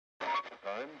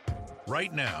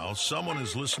Right now, someone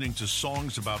is listening to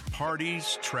songs about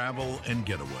parties, travel, and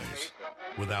getaways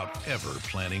without ever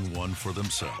planning one for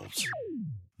themselves.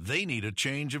 They need a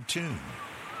change of tune.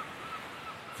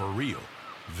 For real,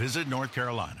 visit North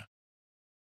Carolina.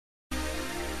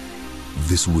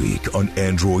 This week on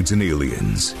Androids and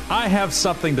Aliens. I have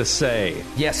something to say.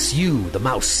 Yes, you, the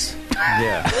mouse.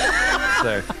 Yeah.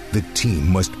 So, The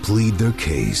team must plead their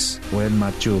case. well,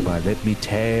 Machuba, let me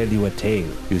tell you a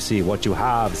tale. You see, what you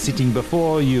have sitting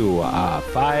before you are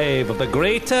 5 of the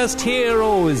greatest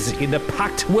heroes in the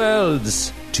Pact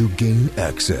Worlds. To gain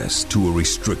access to a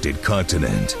restricted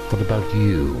continent. What about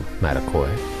you,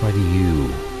 Malakoi? Why do you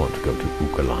want to go to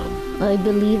Ukalam? I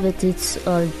believe it's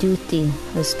our duty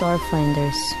as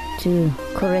Starfinders to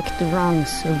correct the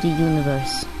wrongs of the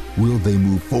universe. Will they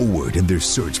move forward in their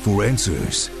search for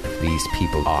answers? These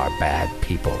people are bad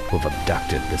people who've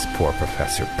abducted this poor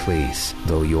professor. Please,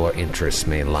 though your interests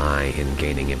may lie in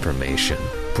gaining information,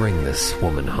 bring this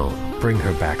woman home. Bring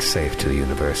her back safe to the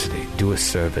university. Do a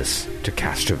service to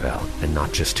Castrovel, and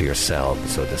not just to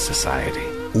yourselves or the society.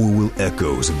 Or will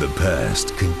echoes of the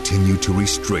past continue to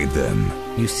restrain them?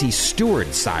 You see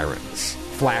steward sirens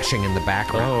flashing in the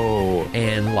background. Oh.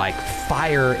 And like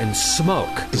fire and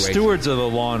smoke. The stewards are the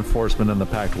law enforcement in the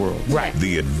Pact World. Right.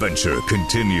 The adventure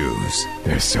continues.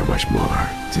 There's so much more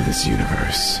to this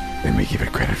universe than we give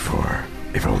it credit for.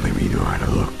 If only we knew how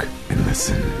to look and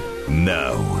listen.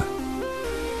 Now.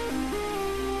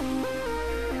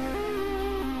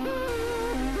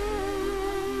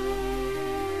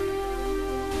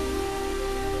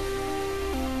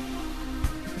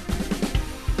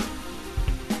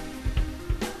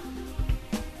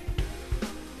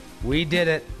 We did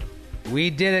it. We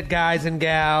did it, guys and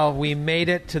gal. We made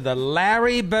it to the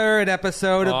Larry Bird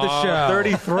episode of the show.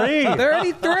 33.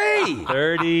 33!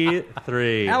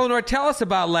 33. Eleanor, tell us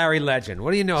about Larry Legend.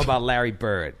 What do you know about Larry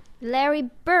Bird? Larry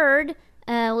Bird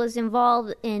was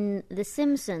involved in The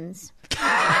Simpsons. Go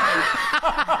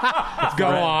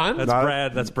on.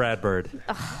 That's Brad Bird.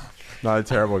 Not a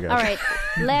terrible guess. All right,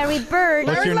 Larry Bird.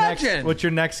 Larry Legend. What's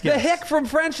your next The guess? hick from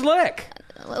French Lick.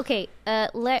 Okay,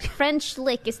 French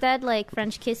lick, is that like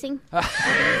French kissing?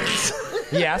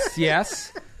 Yes,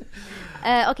 yes.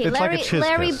 Okay, It's like a chiz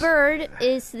Larry kiss. Bird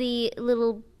is the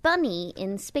little bunny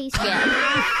in Space Jam.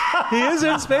 He is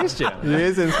in Space Jam. He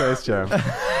is in Space Jam.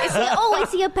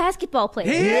 Is he a basketball player?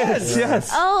 He is.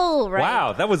 Yes. Oh, right.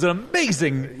 Wow, that was an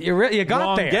amazing You got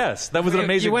wrong there. guess. That was an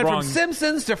amazing You went wrong from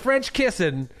Simpsons to French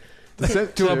kissing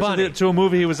To a bunny. to a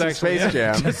movie he was actually Space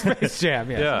Jam. to Space Jam.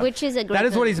 Yeah. Yeah. Which is a great That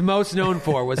is what movie. he's most known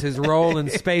for, was his role in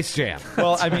Space Jam.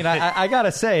 Well, I mean, I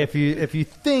gotta say, if you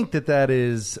think that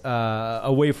is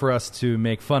a way for us to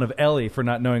make fun of Ellie for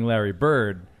not knowing Larry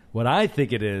Bird, what I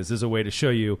think it is a way to show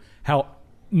you how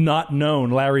not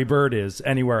known Larry Bird is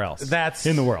anywhere else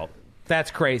in the world. That's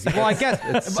crazy. Well, I guess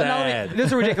It's but no, sad. this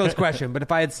is a ridiculous question, but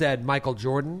if I had said Michael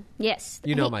Jordan, Yes.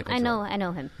 You know Michael I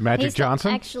know him. Magic He's the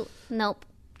Johnson? Nope.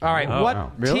 all right,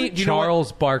 what really? team? Do you know what-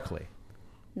 Charles Barkley.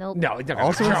 Nope. No,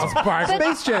 Also Charles Barkley.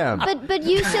 Space Jam. But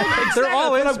you said They're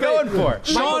all in. I'm going for.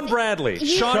 Sean Bradley.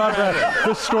 Sean Bradley.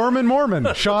 The Storm and Mormon.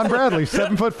 Sean Bradley,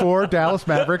 7'4", Dallas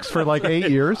Mavericks for like 8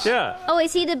 years. Yeah. Oh,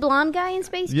 is he the blonde guy in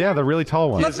Space Jam? Yeah, the really tall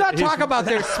one. Let's not talk about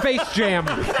their Space Jam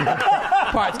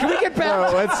parts. Can we get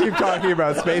back? No, let's keep talking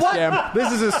about Space Jam.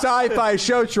 This is a sci-fi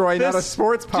show, Troy, not a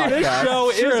sports podcast. This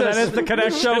show that is the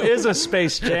connection. This show is a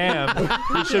Space Jam.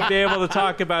 We should be able to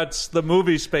talk about the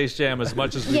movie Space Jam as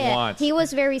much as we Yeah, want. he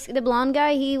was the blonde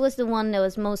guy. He was the one that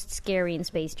was most scary in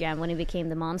Space Jam when he became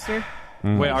the monster.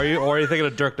 Wait, are you thinking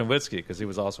of Dirk Nowitzki? Because he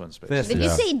was also in Space Jam. Did you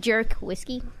say jerk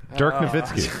whiskey? Dirk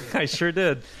Nowitzki. I sure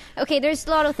did. Okay, there's a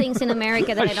lot of things in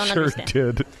America that I don't sure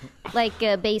understand. did. Like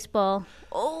baseball.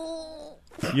 Oh,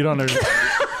 You don't understand.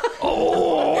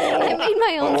 I made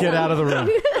my own. Get sound. out of the room.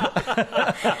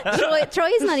 Troy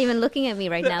is not even looking at me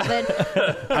right now,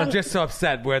 but I'm just so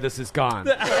upset where this has gone.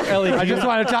 Ellie, I just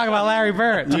want to talk about Larry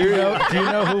Bird. do you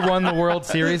know who won the World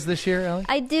Series this year, Ellie?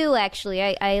 I do actually.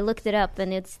 I looked it up,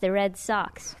 and it's the Red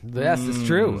Sox. Yes, it's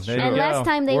true. There you And go. last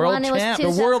time they World won, it was champ.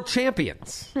 The world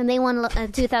champions. and they won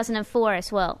 2004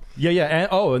 as well. Yeah.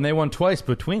 And they won twice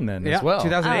between then as well.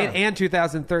 2008 and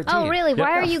 2013. Oh, really?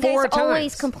 Why are you guys 4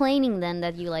 always times. complaining then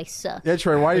that you like suck? Yeah,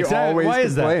 Troy, why are you Exactly. always Why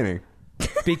is that? complaining?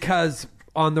 Because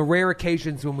on the rare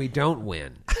occasions when we don't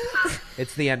win,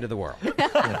 it's the end of the world.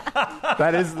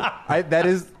 That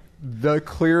is the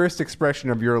clearest expression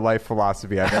of your life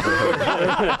philosophy I've ever heard.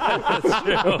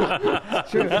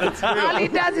 All he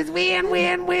does is win,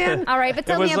 win, win. All right, but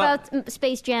tell me was, about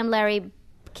Space Jam, Larry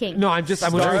King. No, I'm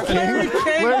Larry King.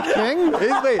 Larry King?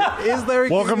 Is Larry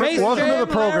Welcome King? to the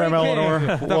program, Larry King,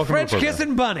 Eleanor. The French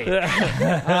kissing bunny.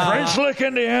 French Lick,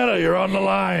 Indiana, you're on the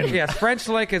line. Yes, French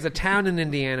Lick is a town in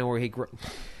Indiana where he grew.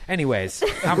 Anyways,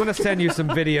 I'm going to send you some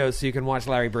videos so you can watch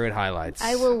Larry Bird highlights.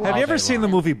 I will. Have you ever seen the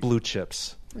movie Blue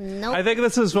Chips? Nope. I think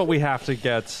this is what we have to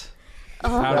get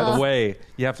out of the way.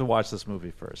 You have to watch this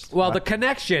movie first. Well, the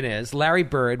connection is Larry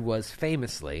Bird was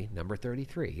famously number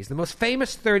 33. He's the most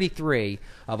famous 33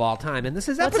 of all time. And this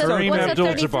is What's a episode... Kareem 33?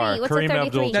 Abdul-Jabbar. What's a Kareem 33?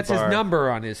 Abdul-Jabbar. That's his number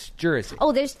on his jersey.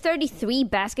 Oh, there's 33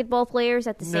 basketball players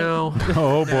at the same No.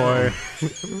 Oh, boy.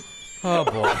 Oh,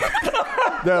 boy.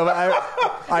 No, but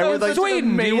I would like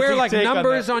Sweden, do you wear like take on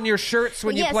numbers that. on your shirts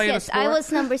when you Yes, play in a yes. sport? I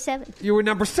was number 7. You were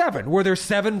number 7. Were there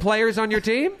 7 players on your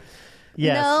team?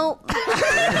 Yes. No.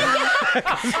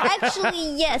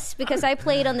 Actually, yes, because I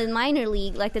played on the minor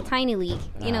league, like the tiny league,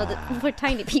 for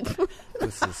tiny people.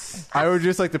 I would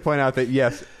just like to point out that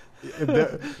yes,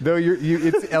 though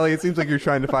it's Ellie. It seems like you're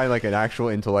trying to find like an actual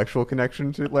intellectual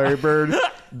connection to Larry Bird.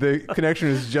 The connection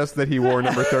is just that he wore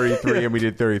number 33, and we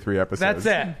did 33 episodes.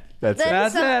 That's it. That's it. That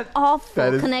is an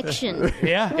awful connection.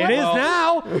 Yeah, it is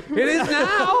now. It is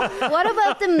now. What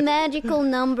about the magical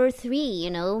number 3?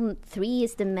 3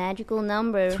 is the magical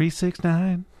number.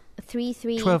 369. 3,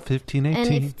 3. 12, 15, 18.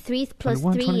 And if 3 plus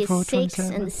 21, 3 is 24, 6,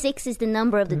 27. and the 6 is the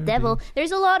number of the devil.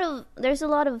 There's a lot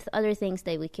of other things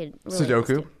that we could relate Sudoku?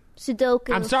 this to.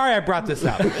 Sudoku. I'm sorry I brought this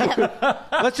up.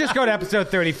 Let's just go to episode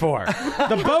 34.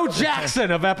 The Bo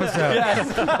Jackson of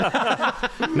episodes.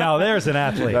 Now there's an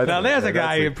athlete. Now there's a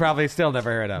guy you probably still never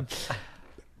heard of.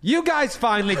 You guys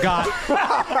finally got...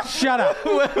 Shut up.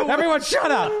 Everyone shut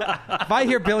up. If I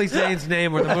hear Billy Zane's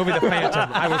name or the movie The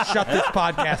Phantom, I will shut this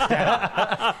podcast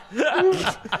down.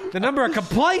 The number of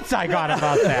complaints I got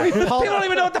about that. People don't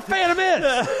even know what The Phantom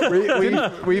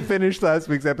is. We finished last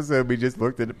week's episode. We just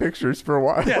looked at the pictures for a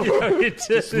while.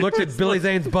 Just looked at Billy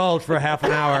Zane's bulge for a half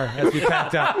an hour as we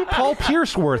packed up. Paul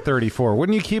Pierce wore 34.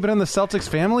 Wouldn't you keep it in the Celtics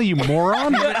family, you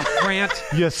moron? Grant.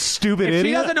 You stupid If she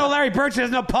idiot. doesn't know Larry Bird, she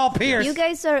doesn't know Paul Pierce. You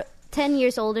guys are 10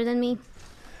 years older than me,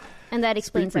 and that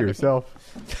explains For everything.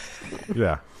 yourself.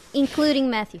 Yeah. Including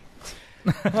Matthew.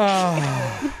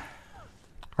 Are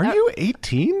you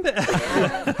 18?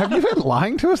 Have you been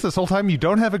lying to us this whole time? You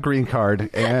don't have a green card,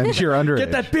 and you're underage.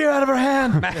 Get that beer out of her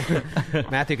hand.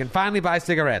 Matthew can finally buy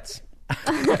cigarettes.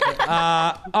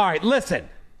 All right, listen.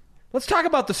 Let's talk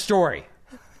about the story.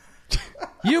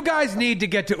 You guys need to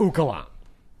get to Ukalam,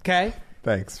 okay?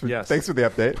 Thanks. Yes. Thanks for the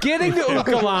update. Getting to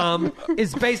Ukalam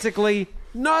is basically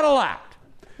not allowed.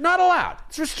 Not allowed.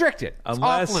 It's restricted. It's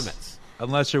off limits.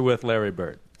 Unless you're with Larry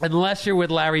Bird. Unless you're with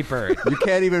Larry Bird. You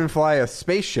can't even fly a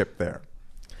spaceship there.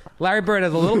 Larry Bird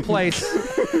has a little place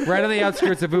right on the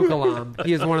outskirts of Ukalam.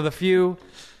 He is one of the few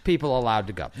people allowed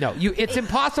to go. No, it's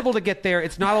impossible to get there.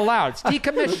 It's not allowed. It's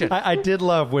decommissioned. I did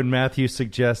love when Matthew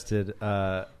suggested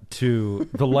to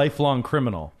the lifelong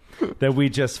criminal that we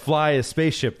just fly a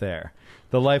spaceship there.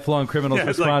 The lifelong criminal's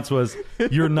response was,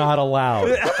 "You're not allowed."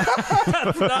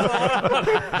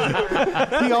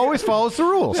 He always follows the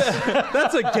rules.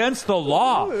 That's against the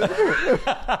law.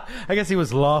 I guess he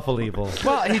was lawful evil.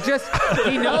 Well, he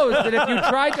knows that if you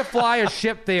tried to fly a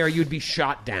ship there, you'd be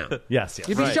shot down. Yes.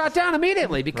 You'd be shot down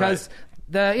immediately because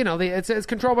it's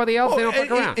controlled by the elves. They don't fuck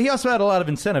around. He also had a lot of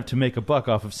incentive to make a buck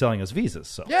off of selling us visas.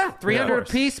 So Yeah, $300 a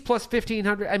piece plus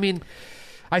 $1,500. I mean,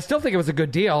 I still think it was a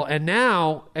good deal. And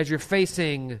now, as you're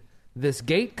facing this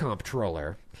gate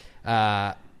comptroller,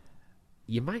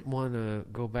 you might want to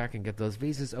go back and get those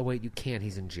visas. Oh, wait, you can't.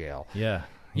 He's in jail. Yeah.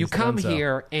 You he's come done so.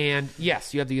 here, and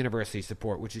yes, you have the university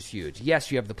support, which is huge.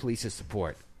 Yes, you have the police's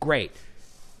support. Great.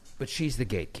 But she's the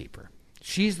gatekeeper.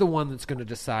 She's the one that's going to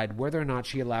decide whether or not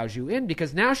she allows you in,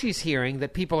 because now she's hearing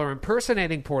that people are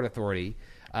impersonating Port Authority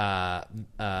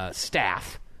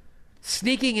staff,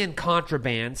 sneaking in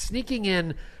contraband, sneaking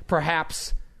in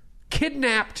perhaps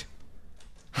kidnapped,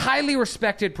 highly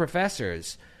respected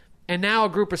professors, and now a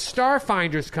group of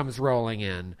Starfinders comes rolling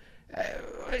in.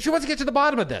 She wants to get to the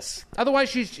bottom of this. Otherwise,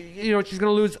 she's going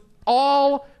to lose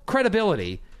all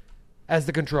credibility as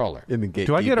the controller. In the gate.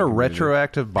 Do I get a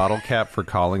retroactive bottle cap for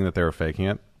calling that they were faking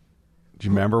it? Do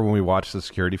you remember when we watched the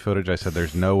security footage? I said,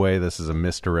 there's no way this is a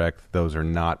misdirect. Those are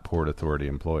not Port Authority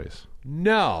employees.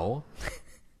 No,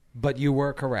 but you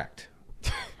were correct.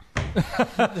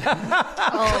 Oh,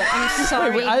 I'm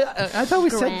sorry. I thought we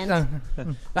Grant.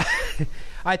 said.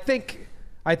 I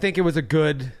think it was a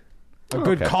good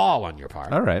call on your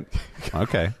part. All right.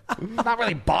 Okay. Not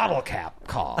really bottle cap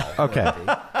call. Okay.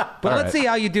 But let's see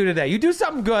how you do today. You do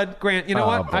something good, Grant. You know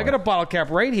what? boy. I got a bottle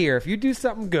cap right here. If you do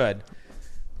something good,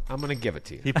 I'm going to give it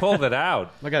to you. He pulled it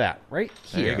out. Look at that. Right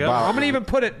here. There you go. Wow. I'm going to even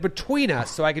put it between us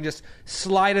so I can just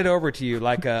slide it over to you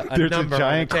like a There's number a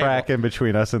giant on the crack in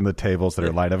between us and the tables that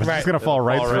are lined up. It's Right. just going to fall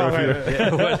right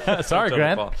through you. Sorry,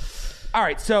 Grant. All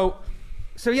right, so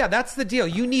yeah, that's the deal.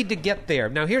 You need to get there.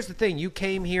 Now, here's the thing. You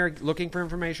came here looking for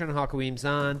information on Hakuim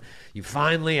Zan. You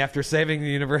finally, after saving the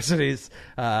university's...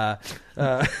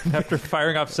 After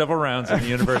firing off several rounds in the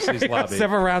university's lobby.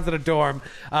 Several rounds in a dorm.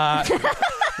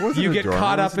 You get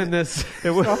caught up in this...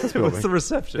 It was the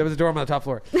reception. There was a dorm on the top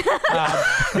floor. Through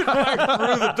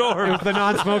the door. It was the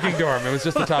non-smoking dorm. It was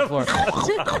just the top floor.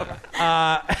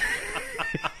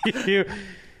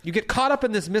 You get caught up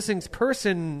in this missing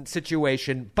person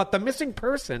situation, but the missing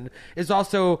person is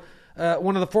also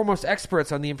one of the foremost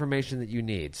experts on the information that you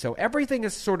need. So everything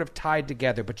is sort of tied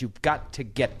together, but you've got to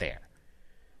get there.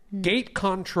 Gate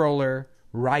controller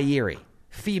Rairi,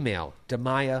 female,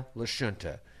 Demaya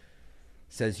Lashunta,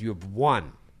 says you have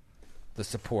won the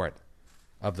support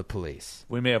of the police.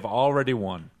 We may have already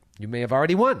won. You may have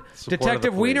already won. Support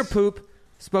Detective of the police. Wienerpoop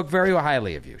spoke very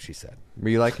highly of you, she said.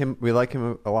 We like him. We like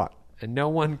him a lot. And no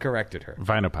one corrected her.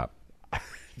 Vinopop.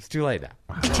 It's too late now.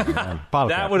 Bottle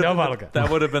That cap. would No have bottle cap. that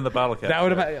would have been the bottle cap. That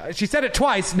would have. She said it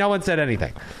twice. No one said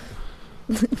anything.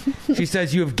 She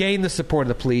says you have gained the support of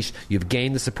the police. You've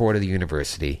gained the support of the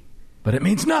university. But it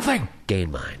means nothing.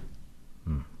 Gain mine.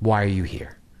 Why are you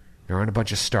here? There aren't a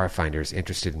bunch of Starfinders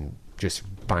interested in just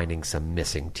finding some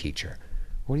missing teacher.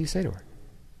 What do you say to her?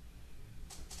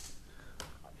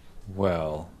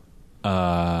 Well,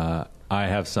 I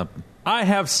have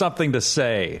something to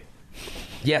say.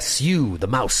 Yes, you, the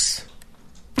mouse.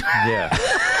 Yeah.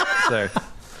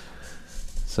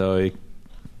 So he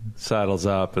saddles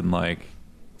up and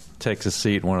takes a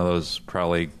seat in one of those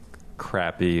probably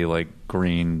crappy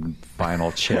green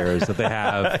vinyl chairs that they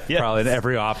have probably in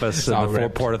every office in the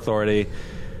Port Authority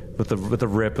with the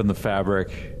rip in the fabric.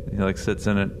 He sits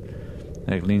in it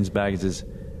and leans back and says,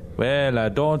 "Well, I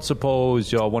don't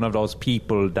suppose you're one of those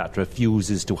people that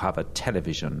refuses to have a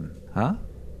television, huh?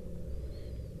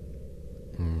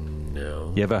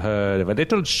 No. You ever heard of a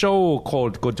little show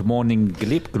called Good Morning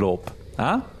Glip Glop,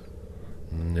 huh?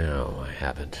 No, I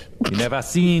haven't.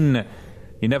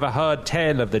 You never heard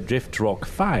tell of the Drift Rock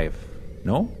 5,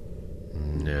 no?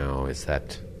 No, is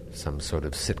that some sort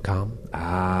of sitcom?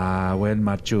 Ah, well,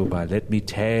 Machuba, let me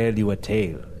tell you a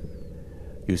tale.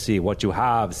 You see, what you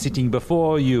have sitting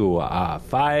before you are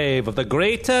 5 of the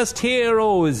greatest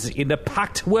heroes in the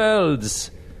Pact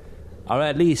Worlds, or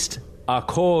at least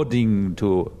according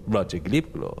to Roger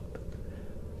Glipglob.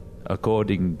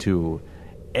 According to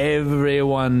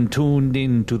everyone tuned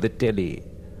in to the telly,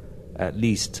 at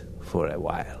least for a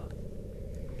while.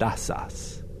 That's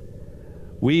us.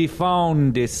 We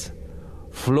found this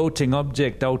floating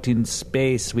object out in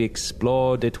space. We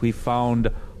explored it. We found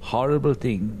horrible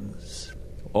things,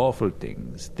 awful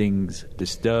things, things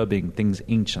disturbing, things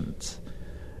ancient,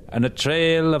 and a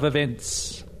trail of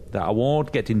events that I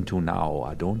won't get into now.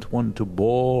 I don't want to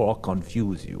bore or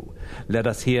confuse you. Let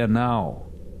us hear now.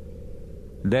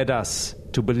 Led us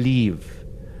to believe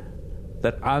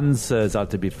that answers are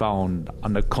to be found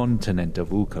on the continent of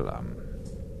Ukalam.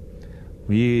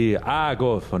 I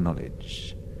go for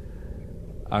knowledge.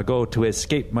 I go to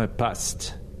escape my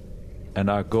past, and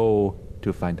I go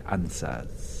to find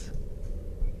answers.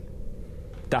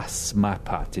 That's my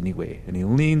part anyway. And he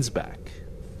leans back.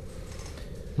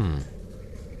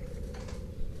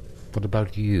 What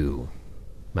about you,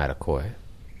 Matakoy?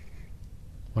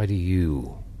 Why do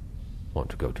you want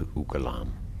to go to Ukalam?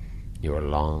 You're a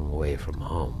long way from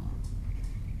home.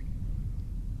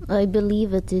 I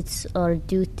believe that it's our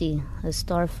duty as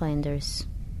Starfinders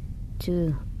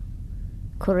to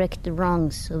correct the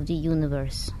wrongs of the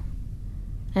universe.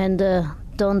 And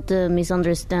don't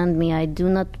misunderstand me, I do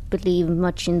not believe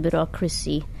much in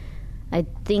bureaucracy. I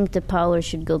think the power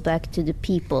should go back to the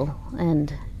people,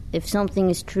 and if something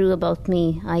is true about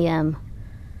me, I am,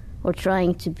 or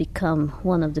trying to become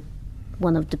one of the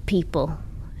people.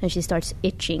 And she starts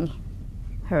itching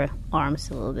her arms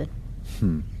a little bit.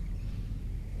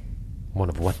 One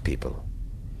of what people?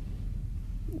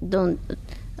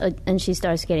 And she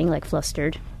starts getting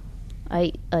flustered.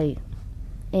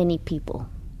 Any people.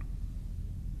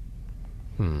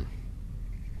 And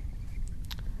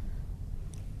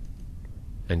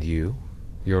you?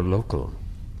 You're local.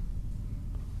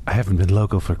 I haven't been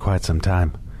local for quite some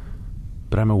time,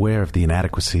 but I'm aware of the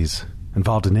inadequacies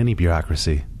involved in any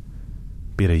bureaucracy,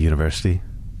 be it a university,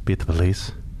 be it the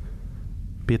police,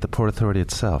 be it the Port Authority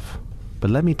itself. But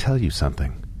let me tell you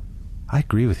something. I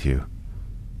agree with you.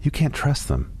 You can't trust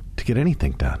them to get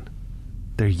anything done.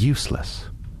 They're useless.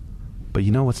 But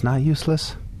you know what's not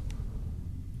useless?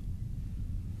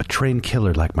 trained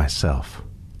killer like myself.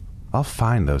 I'll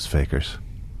find those fakers,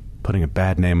 putting a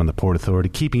bad name on the Port Authority,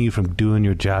 keeping you from doing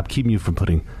your job, keeping you from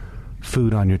putting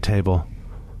food on your table,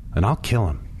 and I'll kill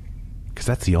them, because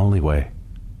that's the only way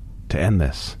to end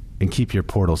this and keep your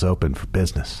portals open for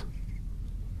business.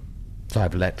 So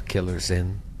I've let killers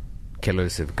in.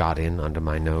 Killers have got in under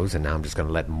my nose, and now I'm just going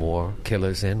to let more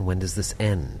killers in. When does this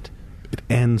end? It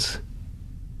ends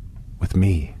with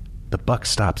me. The buck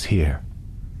stops here.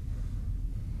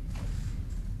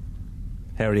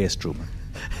 Harry S. Truman.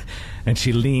 And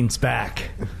she leans back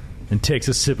and takes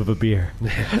a sip of a beer. And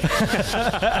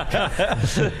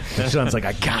Sean's like,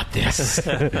 I got this.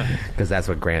 Because that's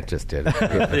what Grant just did.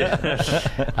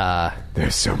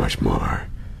 There's so much more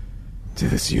to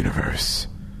this universe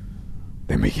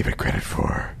than we give it credit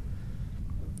for.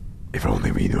 If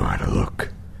only we know how to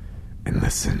look and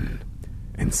listen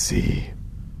and see.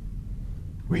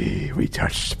 We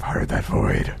touched part of that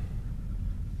void,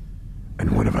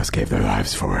 and one of us gave their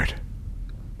lives for it.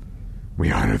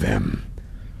 We honor them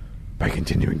by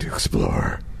continuing to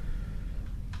explore,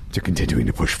 to continuing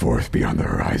to push forth beyond the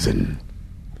horizon,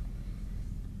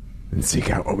 and seek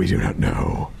out what we do not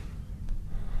know.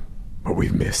 But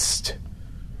we've missed.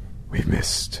 We've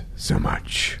missed so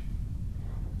much.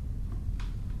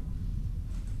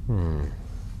 And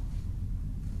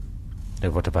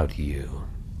what about you?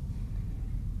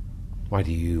 Why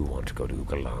do you want to go to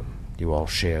Ugalam? You all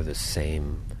share the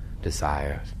same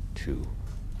desire to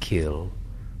kill,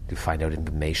 to find out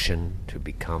information, to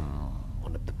become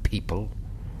one of the people?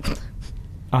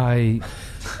 I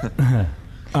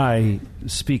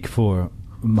speak for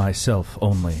myself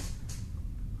only.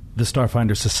 The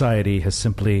Starfinder Society has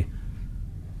simply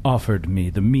offered me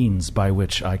the means by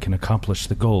which I can accomplish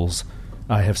the goals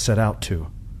I have set out to.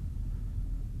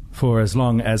 For as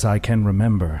long as I can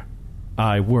remember,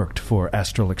 I worked for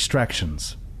Astral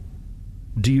Extractions.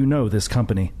 Do you know this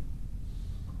company?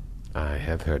 I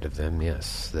have heard of them,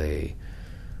 yes. Their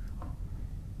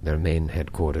main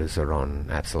headquarters are on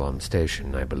Absalom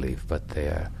Station, I believe, but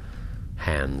their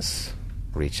hands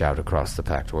reach out across the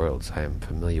Pact Worlds. I am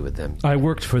familiar with them. I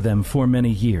worked for them for many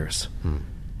years.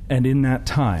 And in that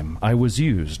time, I was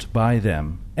used by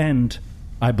them, and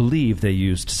I believe they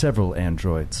used several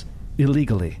androids,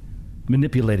 illegally,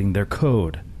 manipulating their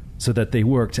code so that they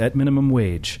worked at minimum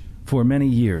wage for many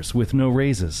years with no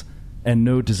raises and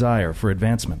no desire for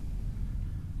advancement.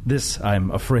 This,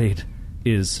 I'm afraid,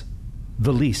 is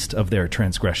the least of their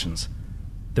transgressions.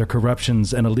 Their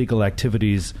corruptions and illegal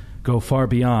activities go far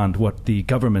beyond what the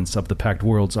governments of the Pact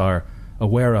Worlds are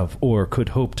aware of or could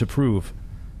hope to prove.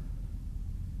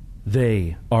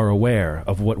 They are aware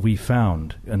of what we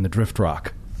found in the Drift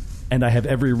Rock, and I have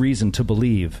every reason to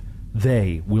believe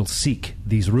they will seek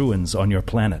these ruins on your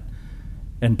planet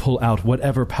and pull out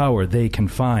whatever power they can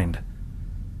find.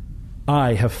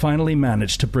 I have finally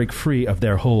managed to break free of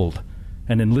their hold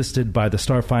and enlisted by the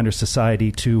Starfinder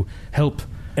Society to help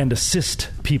and assist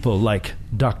people like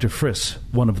Dr. Friss,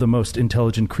 one of the most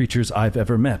intelligent creatures I've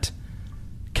ever met.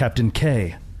 Captain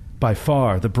K, by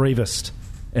far the bravest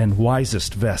and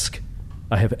wisest Vesk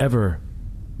I have ever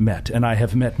met, and I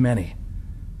have met many.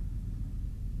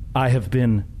 I have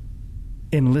been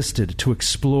enlisted to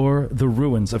explore the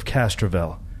ruins of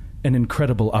Castrovel, an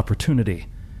incredible opportunity.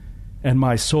 And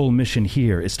my sole mission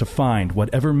here is to find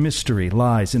whatever mystery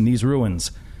lies in these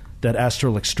ruins that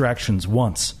Astral Extractions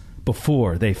wants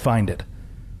before they find it.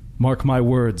 Mark my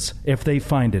words, if they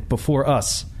find it before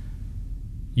us,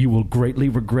 you will greatly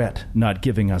regret not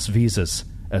giving us visas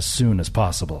as soon as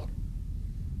possible.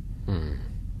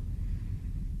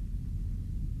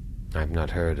 I've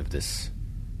not heard of this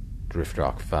Drift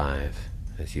Rock 5,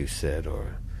 as you said,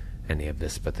 or any of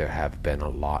this, but there have been a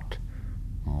lot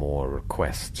more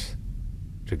requests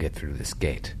to get through this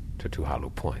gate to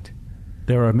Tuhalu Point.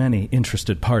 There are many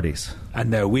interested parties.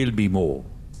 And there will be more.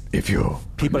 If you'll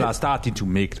People are starting to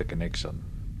make the connection.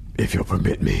 If you'll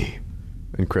permit me.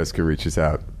 And Kreska reaches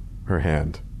out her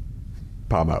hand,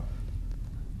 palm up.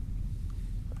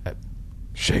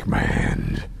 Shake my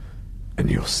hand,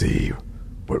 and you'll see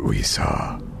what we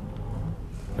saw.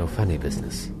 No funny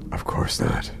business. Of course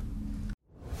not.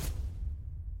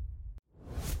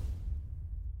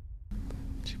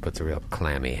 She puts a real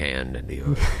clammy hand into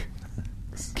yours.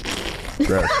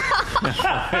 Gross.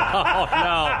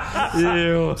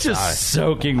 Just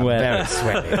soaking wet. Very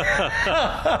sweaty.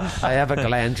 I have a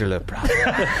glandular problem.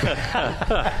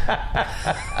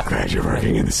 Glad you're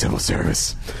working in the civil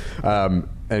service.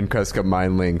 And Kreska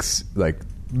mind links like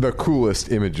the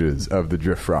coolest images of the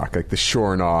Drift Rock, like the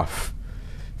shorn off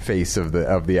face of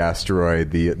the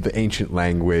asteroid, the ancient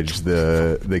language,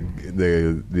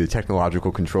 the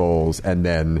technological controls, and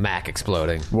then Mac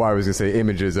exploding. Well, I was going to say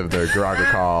images of the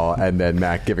Garagakal, and then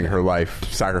Mac giving her life,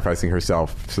 sacrificing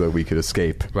herself so that we could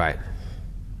escape. Right.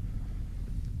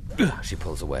 She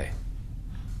pulls away,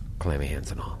 clammy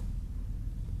hands and all.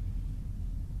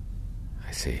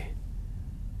 I see.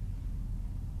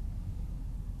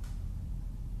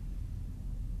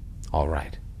 All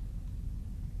right.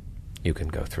 You can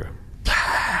go through.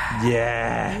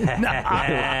 Yeah.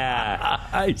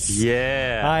 Nice.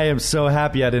 Yeah. I am so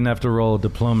happy I didn't have to roll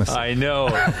diplomacy. I know.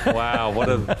 Wow. What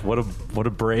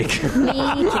a break.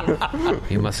 Me too.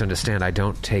 You must understand, I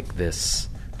don't take this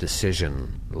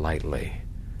decision lightly.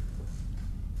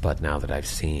 But now that I've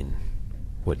seen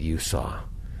what you saw,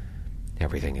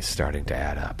 everything is starting to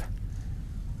add up.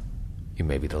 You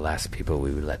may be the last people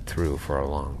we let through for a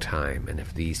long time, and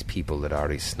if these people that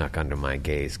already snuck under my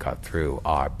gaze got through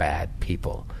are bad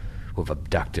people who have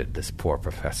abducted this poor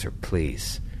professor,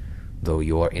 please, though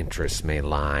your interests may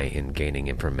lie in gaining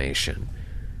information,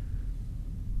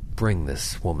 bring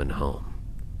this woman home.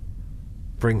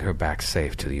 Bring her back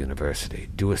safe to the university.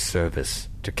 Do a service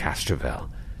to Castrovel,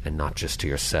 and not just to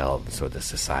yourselves or the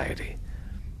society.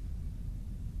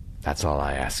 That's all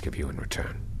I ask of you in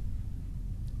return.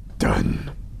 Done.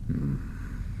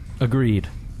 Agreed.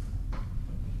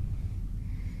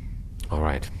 All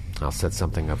right. I'll set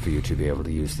something up for you to be able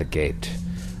to use the gate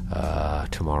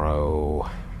tomorrow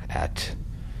at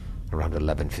around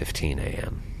 11:15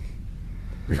 a.m.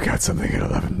 We've got something at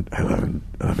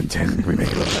 11:10. We make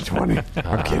it 11:20.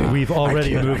 I'm kidding. We've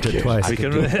already moved it twice. I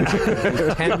could do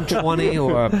 10:20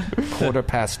 or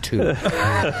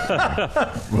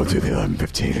 2:15. We'll do the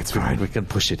 11:15. It's fine. We can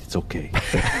push it. It's okay.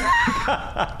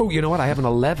 Oh, you know what? I have an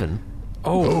 11.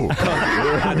 Oh.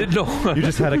 I didn't know. You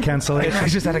just had a cancellation. I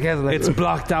just had a cancellation. It's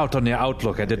blocked out on your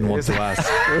Outlook. I didn't want to ask.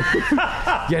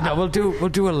 Yeah, no, we'll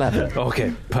do 11.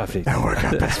 Okay, perfect. That'll work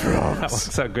out best for all of That us.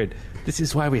 works out great. This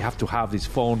is why we have to have these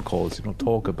phone calls. You don't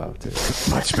talk about it.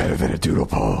 Much better than a doodle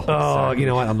poll. Oh, you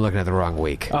know what? I'm looking at the wrong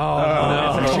week. Oh, no.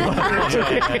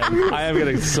 I am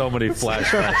getting so many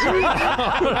flashbacks.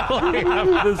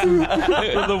 This is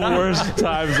the worst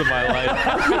times of my life.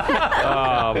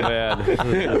 Oh, man.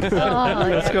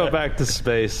 Let's go back to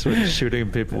space with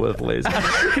shooting people with lasers.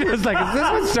 It's like, is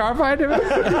this what Starfighter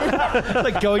is?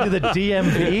 Like going to the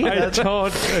DMV? I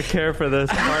don't care for this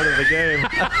part of the game.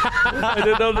 I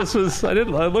didn't know this was... I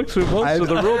looked through most of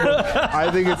the rulebook.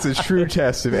 I think it's a true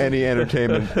test of any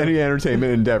entertainment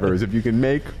endeavors. If you can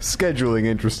make scheduling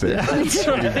interesting,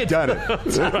 you've done it.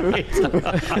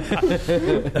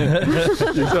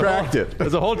 You cracked it.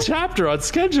 There's a whole chapter on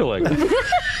scheduling.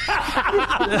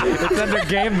 It's under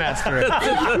Game Master.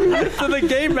 It's in the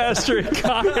Game Master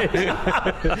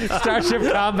guide.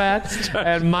 Starship Combat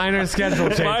and minor schedule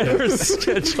changes. Minor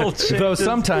schedule changes. Though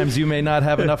sometimes you may not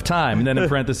have enough time. And then in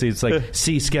parentheses, it's like,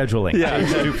 see scheduling. Yeah. Page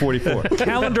 244.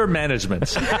 Calendar management,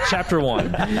 chapter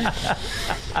 1.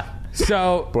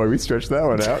 So, Boy, we stretched that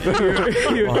one out.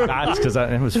 Well, that's because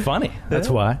it was funny. That's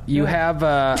why. you have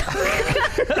an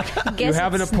Guess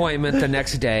it's- appointment the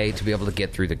next day to be able to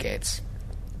get through the gates.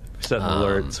 Set an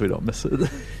alert so we don't miss it.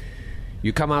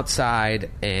 You come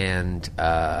outside and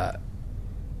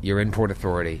you're in Port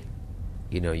Authority.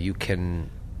 You know, you can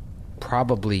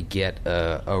probably get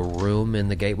a room in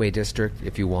the Gateway District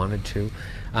if you wanted to.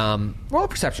 Roll a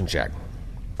perception check.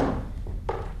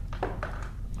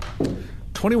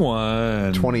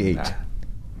 21. 28.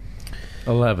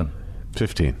 11.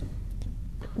 15.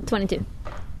 22.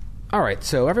 All right,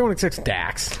 so everyone except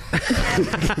Dax.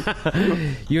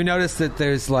 You notice that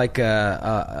there's like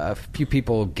a few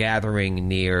people gathering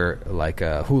near like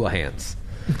hula hands.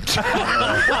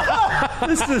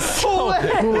 This is so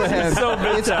It's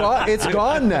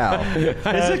gone now.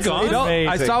 Is it gone? You know,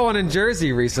 I saw one in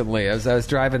Jersey recently as I was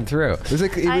driving through. It was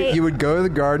like you would go to the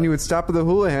garden, you would stop at the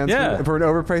hula hands Yeah. for an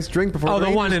overpriced drink before Oh, the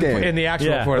the one Rangers game. in the actual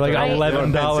Yeah, Port like Authority.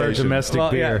 $11 Compensation. domestic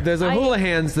Well, yeah, beer. there's a hula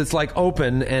hands that's like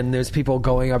open, and there's people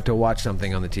going up to watch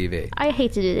something on the TV. I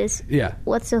hate to do this. Yeah.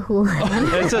 What's a hula?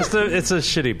 It's just it's a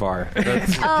shitty bar.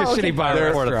 That's Oh, Shitty okay. bar Port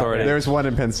restaurant. Authority. There's one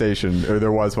in Penn Station, or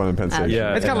there was one in Penn Station.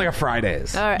 Yeah. It's kind of like a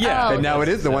Fridays. All right. Yeah, Oh, And now it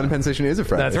is. The one in Penn Station is a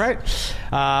Friday. That's right.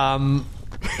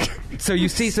 So you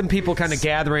see some people kind of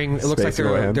gathering. It looks like Space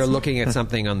hula hands. they're looking at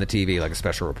something on the TV, like a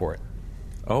special report.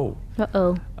 Oh.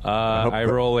 Uh-oh. I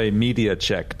roll a media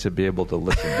check to be able to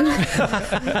listen.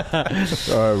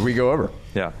 We go over.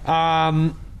 Yeah.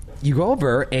 You go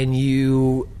over and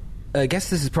you I guess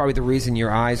this is probably the reason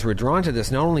your eyes were drawn to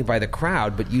this, not only by the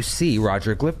crowd, but you see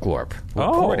Roger Glipglorp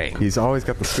reporting. He's always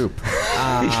got the scoop.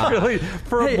 He's really,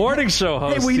 for a morning show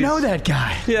host. Hey, we know that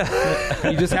guy. Yeah.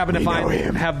 You just happen to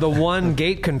have the one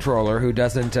gate controller who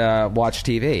doesn't watch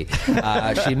TV.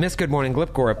 She missed Good Morning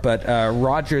Glipglorp, but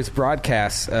Roger's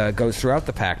broadcast goes throughout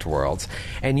the Pact Worlds,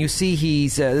 and you see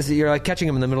you're like catching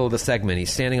him in the middle of the segment.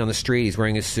 He's standing on the street. He's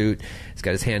wearing his suit. He's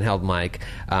got his handheld mic,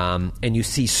 and you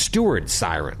see steward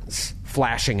sirens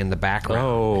flashing in the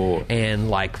background, and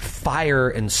like fire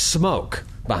and smoke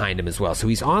behind him as well. So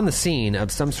he's on the scene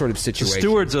of some sort of situation. The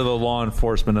stewards are the law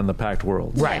enforcement in the Pact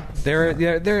World, right?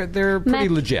 They're pretty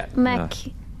legit. Mac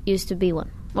used to be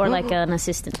one. Or like an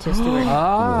assistant to a steward.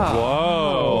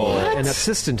 Whoa. An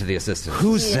assistant to the assistant.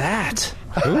 Who's that?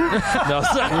 Who? No,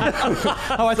 sorry.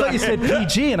 Oh, I thought you said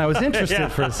PG, and I was interested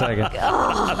for a second.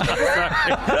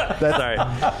 Sorry.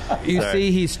 You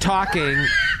see he's talking,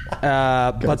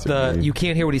 but you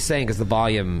can't hear what he's saying because the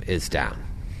volume is down.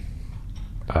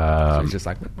 So he's just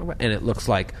like, and it looks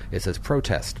like it says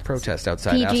protest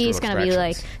outside. PG is going to be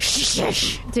like,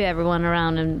 shh to everyone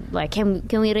around and like, can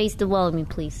we raise the volume,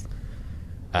 please?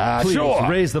 Please Sure.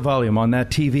 raise the volume on that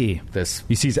TV. This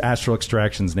he sees Astral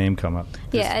Extraction's name come up.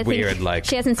 Yeah, I weird, think like,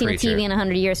 she hasn't seen creature. a TV in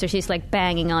 100 years, so she's like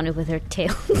banging on it with her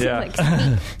tail. Yeah. Like,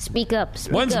 speak up.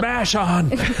 Speak When's up. MASH on?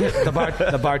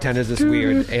 The bartender's this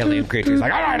weird alien creature. He's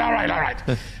like, all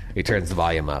right. He turns the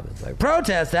volume up. It's like,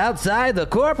 protest outside the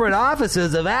corporate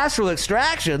offices of Astral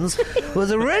Extractions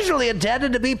was originally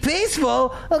intended to be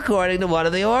peaceful, according to one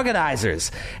of the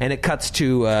organizers. And it cuts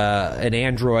to an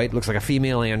android, looks like a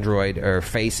female android. Her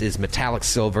face is metallic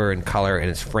silver in color, and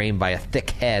it's framed by a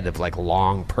thick head of like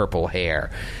long purple hair.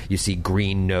 You see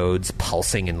green nodes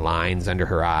pulsing in lines under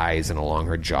her eyes and along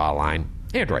her jawline.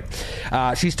 Android.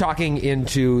 She's talking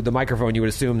into the microphone. You would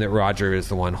assume that Roger is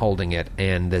the one holding it,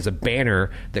 and there's a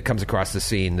banner that comes across the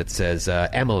scene that says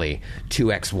Emily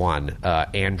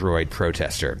 2X1 Android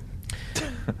protester.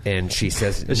 And she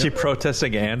says, Is she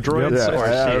protesting androids? Yep. Or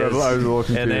Yeah, she I was a little is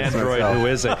confused an android myself. who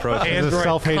is a protester? It's a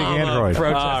self-hating android.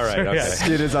 protester. All right, okay. Yes.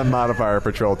 It is on Modifier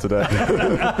Patrol today.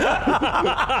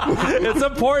 It's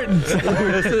important.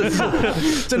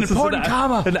 It's an important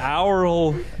comma. An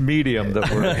aural medium that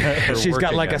we're She's got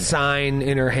working like a in. sign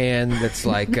in her hand that's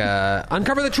like,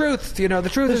 uncover the truth. You know, the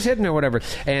truth is hidden or whatever.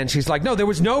 And she's like, no, there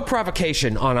was no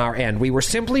provocation on our end. We were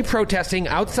simply protesting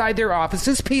outside their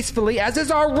offices peacefully, as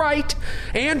is our right.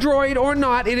 Android or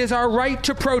not, it is our right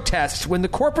to protest. When the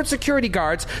corporate security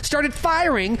guards started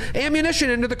firing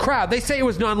ammunition into the crowd, they say it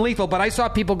was non-lethal, but I saw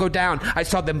people go down. I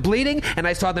saw them bleeding, and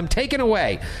I saw them taken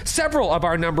away. Several of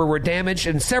our number were damaged,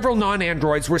 and several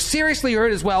non-androids were seriously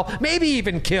hurt as well, maybe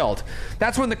even killed.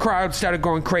 That's when the crowd started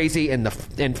going crazy and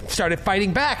started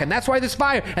fighting back, and that's why there's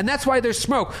fire, and that's why there's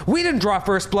smoke. We didn't draw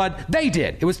first blood. They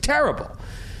did. It was terrible.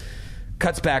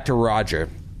 Cuts back to Roger.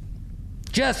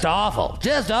 Just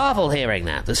awful hearing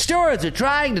that. The stewards are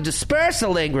trying to disperse the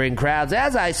lingering crowds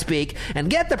as I speak and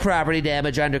get the property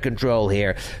damage under control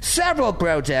here. Several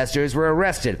protesters were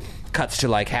arrested. Cuts to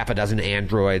like half a dozen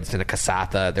androids and a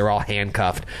Kasatha. They're all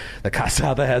handcuffed. The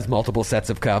Kasatha has multiple sets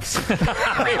of cuffs. That,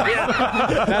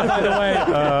 by the way,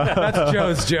 that's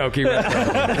Joe's joke. He wrote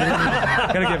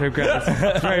that. Gotta give him credit.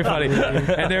 It's very funny.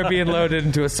 And they're being loaded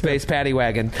into a space paddy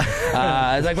wagon.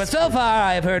 It's like, but so far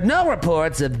I have heard no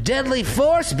reports of deadly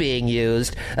force being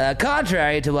used,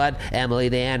 contrary to what Emily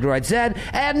the android said,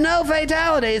 and no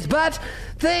fatalities, but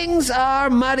things are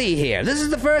muddy here. This is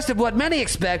the first of what many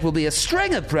expect will be a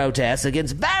string of protests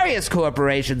against various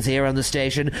corporations here on the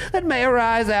station that may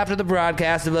arise after the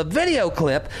broadcast of a video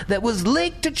clip that was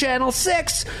leaked to Channel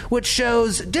 6, which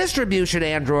shows distribution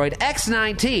android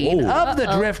X-19 of the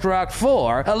Drift Rock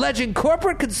 4 alleging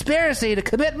corporate conspiracy to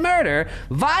commit murder,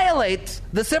 violate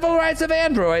the civil rights of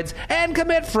androids, and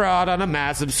commit fraud on a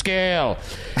massive scale.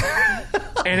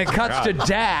 And it cuts to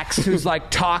Dax, who's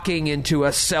like talking into a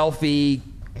selfie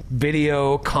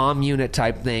video comm unit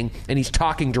type thing, and he's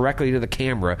talking directly to the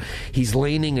camera. He's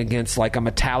leaning against like a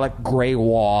metallic gray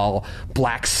wall,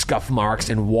 black scuff marks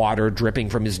and water dripping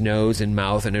from his nose and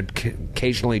mouth, and it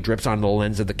occasionally drips onto the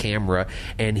lens of the camera,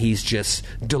 and he's just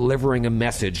delivering a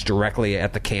message directly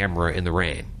at the camera in the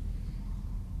rain.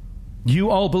 You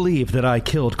all believe that I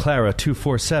killed Clara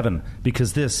 247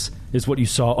 because this is what you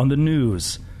saw on the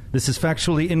news. This is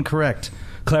factually incorrect.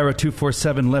 Clara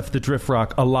 247 left the Drift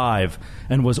Rock alive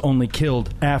and was only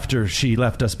killed after she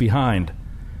left us behind.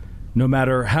 No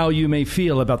matter how you may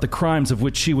feel about the crimes of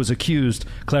which she was accused,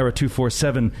 Clara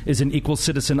 247 is an equal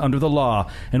citizen under the law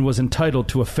and was entitled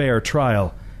to a fair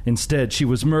trial. Instead, she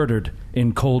was murdered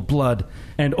in cold blood,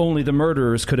 and only the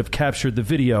murderers could have captured the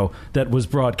video that was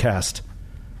broadcast.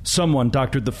 Someone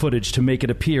doctored the footage to make it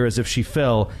appear as if she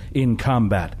fell in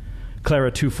combat.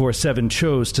 Clara 247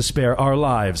 chose to spare our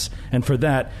lives, and for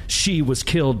that, she was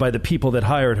killed by the people that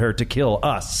hired her to kill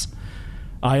us.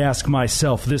 I ask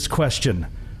myself this question.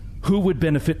 Who would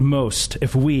benefit most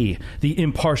if we, the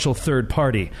impartial third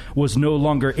party, was no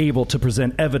longer able to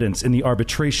present evidence in the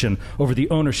arbitration over the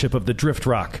ownership of the Drift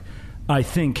Rock? I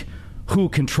think, who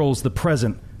controls the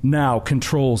present now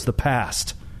controls the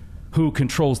past. Who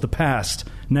controls the past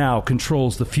now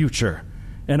controls the future.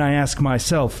 And I ask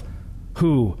myself,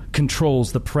 who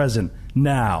controls the present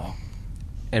now?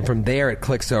 And from there, it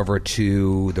clicks over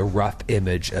to the rough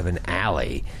image of an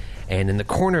alley. And in the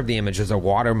corner of the image, there's a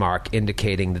watermark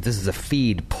indicating that this is a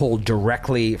feed pulled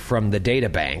directly from the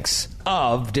databanks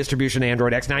of distribution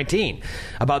Android X19.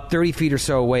 About 30 feet or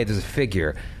so away, there's a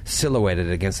figure silhouetted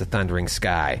against the thundering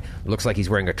sky. Looks like he's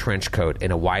wearing a trench coat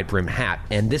and a wide-brimmed hat.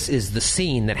 And this is the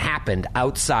scene that happened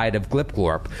outside of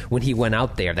Glipglorp when he went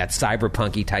out there, that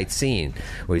cyberpunky type scene,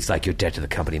 where he's like, your debt to the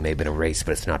company may have been erased,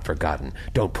 but it's not forgotten.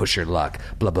 Don't push your luck.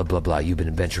 Blah, blah, blah, blah. You've been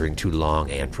adventuring too long,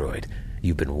 Android.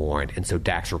 You've been warned. And so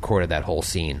Dax recorded that whole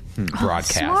scene,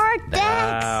 broadcast smart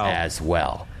Dax! As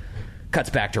well. Cuts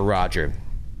back to Roger.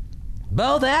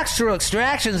 Both Astral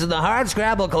Extractions and the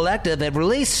Hardscrabble Collective have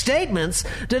released statements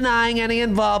denying any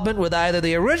involvement with either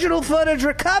the original footage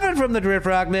recovered from the Drift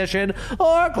Rock mission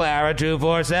or Clara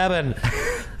 247.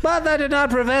 But that did not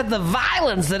prevent the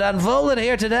violence that unfolded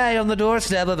here today on the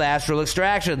doorstep of Astral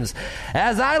Extractions.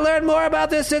 As I learn more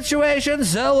about this situation,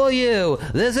 so will you.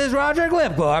 This is Roger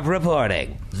Glipglorp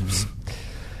reporting.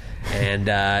 And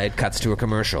it cuts to a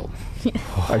commercial.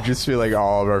 I just feel like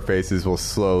all of our faces will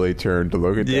slowly turn to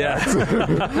look at Dax.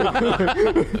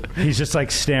 He's just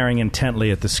like staring intently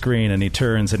at the screen, and he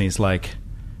turns and he's like,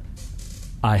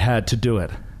 I had to do it.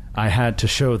 I had to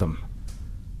show them.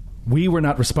 We were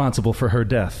not responsible for her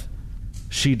death.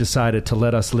 She decided to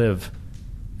let us live,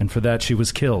 and for that she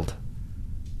was killed.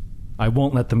 I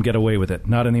won't let them get away with it.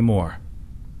 Not anymore.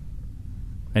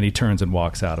 And he turns and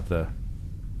walks out of the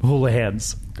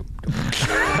Houlihan's. He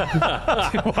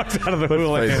walks out of the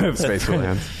Houlihan's. Space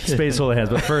Houlihan's. Space Houlihan's.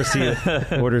 But first he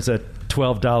orders a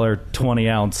 $12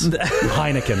 20-ounce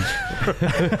Heineken.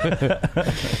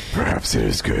 Perhaps it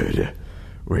is good.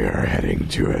 We are heading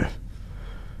to a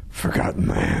forgotten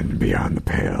land beyond the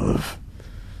pale of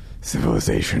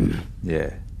civilization.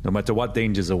 Yeah. No matter what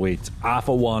dangers await, I,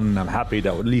 for one, am happy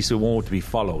that at least we won't be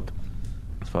followed,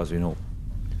 as far as we know.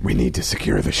 We need to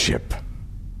secure the ship.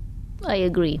 I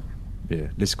agree. Yeah,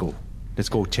 let's go. Let's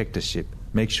go check the ship.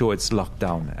 Make sure it's locked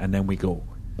down, and then we go.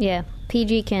 Yeah,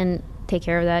 PG can take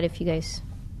care of that if you guys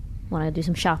want to do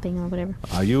some shopping or whatever.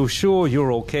 Are you sure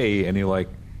you're okay? And he,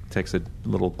 takes a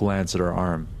little glance at her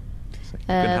arm. Like, you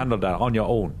can handle that on your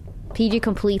own. PG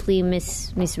completely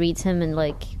misreads him and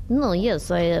no,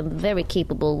 yes, I am very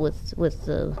capable with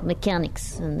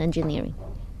mechanics and engineering.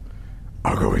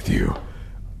 I'll go with you.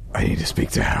 I need to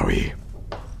speak to Howie.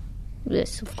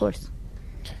 Yes, of course.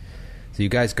 So you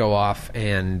guys go off,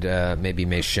 and maybe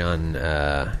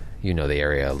Meishun, you know the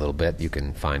area a little bit. You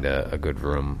can find a good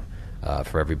room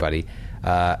for everybody.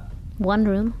 One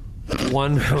room.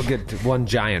 We'll get one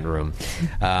giant room.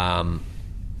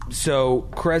 So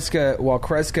while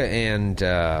Kreska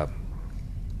and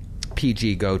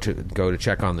PG go to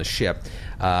check on the ship,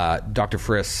 Dr.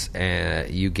 Friss,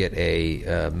 you get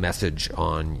a message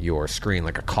on your screen,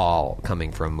 like a call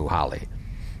coming from Muhali.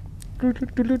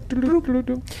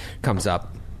 Comes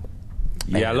up.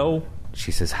 Yellow.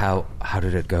 She says, "How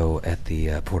did it go at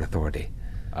the Port Authority?"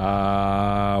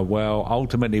 Well,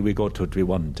 ultimately we got what we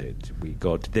wanted.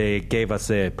 They gave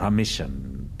us a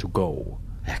permission to go.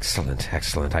 Excellent,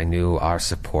 excellent. I knew our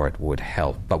support would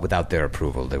help, but without their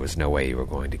approval, there was no way you were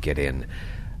going to get in.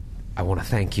 I want to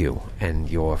thank you and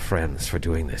your friends for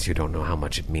doing this. You don't know how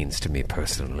much it means to me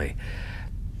personally.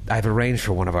 I've arranged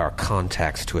for one of our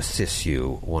contacts to assist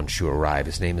you once you arrive.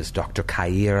 His name is Dr.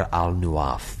 Kair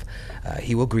Al-Nuaf.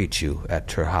 He will greet you at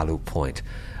Terhalu Point.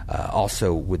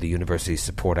 Also, with the university's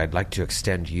support, I'd like to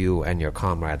extend you and your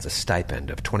comrades a stipend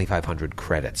of 2,500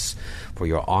 credits for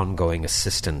your ongoing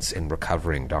assistance in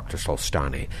recovering Dr.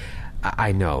 Solstani.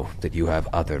 I know that you have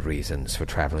other reasons for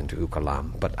traveling to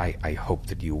Ukalam, but I hope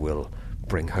that you will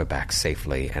bring her back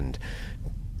safely and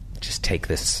just take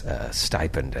this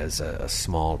stipend as a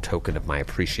small token of my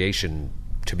appreciation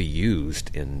to be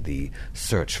used in the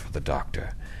search for the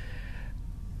doctor.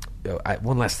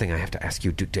 One last thing I have to ask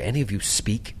you. Do any of you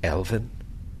speak Elven?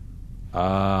 Let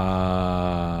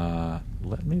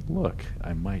me look.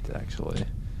 I might, actually.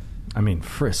 I mean,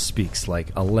 Frisk speaks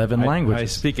like 11 I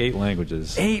languages. speak 8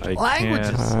 languages. 8 I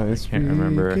languages? I can't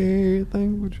remember. 8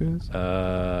 languages.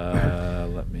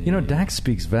 Let me. You know, Dax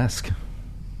speaks Vesk.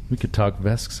 We could talk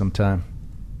Vesk sometime.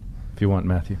 If you want,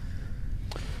 Matthew.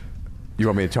 You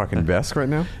want me to talk in Vesk right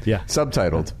now? Yeah.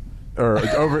 Subtitled. Or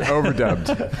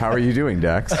overdubbed. How are you doing,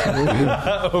 Dax?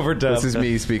 Overdubbed. This is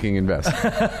me speaking in Vesk.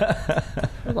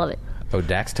 Love it. Oh,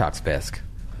 Dax talks Vesk.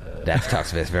 Dax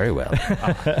talks Vesk very well.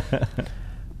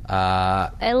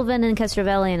 Elven and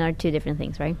Castrovalian are 2 different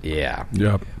things, right? Yeah.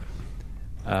 Yep.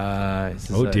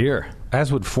 Oh, dear.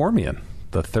 As would Formian,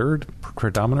 the third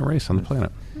predominant race on the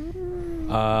planet.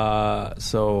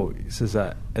 So it says,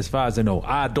 as far as I know,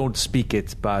 I don't speak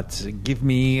it, but give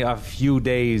me a few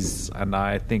days and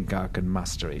I think I can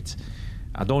master it.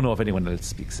 I don't know if anyone else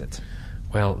speaks it.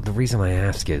 Well, the reason I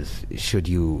ask is, should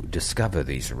you discover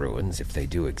these ruins, if they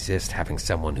do exist, having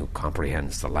someone who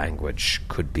comprehends the language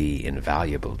could be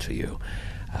invaluable to you.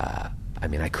 I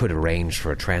mean, I could arrange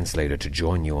for a translator to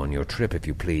join you on your trip if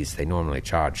you please. They normally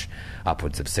charge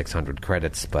upwards of 600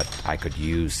 credits, but I could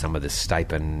use some of this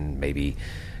stipend, maybe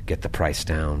get the price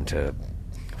down to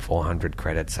 400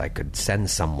 credits. I could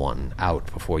send someone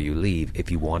out before you leave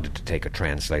if you wanted to take a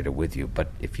translator with you.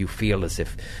 But if you feel as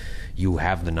if you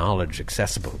have the knowledge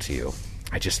accessible to you,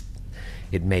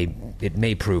 it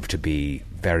may prove to be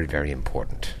very, very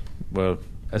important. Well,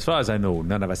 as far as I know,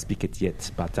 none of us speak it yet,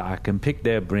 but I can pick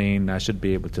their brain. I should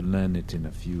be able to learn it in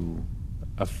a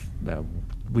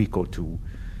week or 2.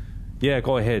 Yeah,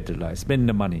 go ahead. Spend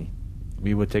the money.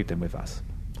 We will take them with us.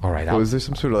 All right. So is there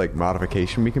some sort of like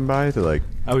modification we can buy to like?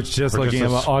 I was just looking at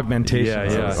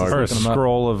augmentation. Yeah. Or a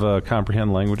scroll of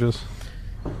comprehend languages.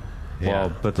 Yeah.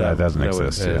 Well, but that doesn't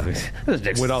exist.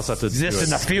 We'd also have to exist in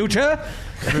the future.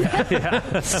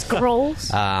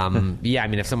 Scrolls. Yeah, I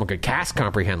mean, if someone could cast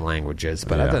comprehend languages,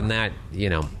 but other than that,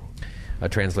 a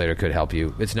translator could help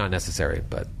you. It's not necessary,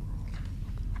 but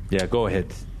yeah, go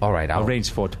ahead. All right, I'll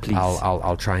arrange for it, please.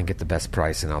 I'll try and get the best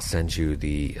price, and I'll send you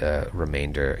the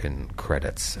remainder in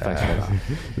credits.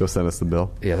 You'll send us the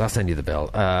bill. Yeah, I'll send you the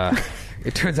bill.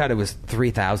 It turns out it was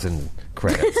 3,000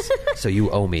 credits, so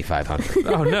you owe me 500.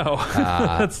 Oh no,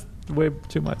 that's way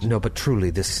too much. No, but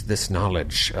truly, this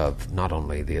knowledge of not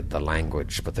only the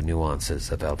language but the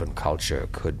nuances of Elven culture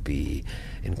could be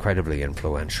incredibly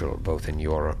influential, both in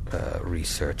your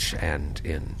research and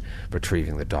in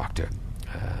retrieving the doctor.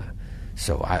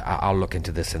 So I'll look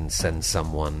into this and send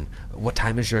someone. What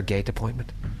time is your gate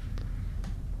appointment?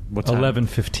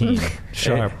 11:15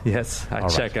 sharp. Yes, I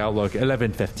check Outlook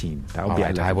 11:15. That will be.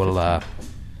 Right, I will. I'll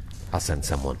send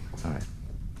someone. All right.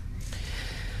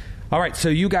 All right, so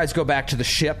you guys go back to the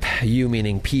ship, you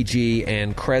meaning PG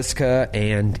and Kreska,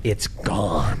 and it's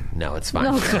gone. No, it's fine.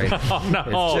 No. Right? Oh no!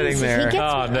 It's sitting there. He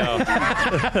gets Oh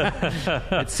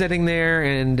no! It's sitting there,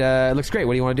 and it looks great.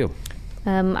 What do you want to do?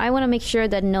 I want to make sure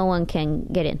that no one can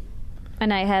get in.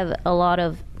 And I have a lot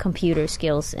of computer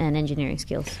skills and engineering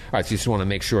skills. All right, so you just want to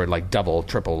make sure, like, double,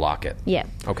 triple lock it. Yeah.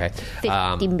 Okay.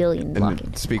 50 billion blocking.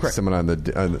 And speak to someone on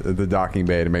the docking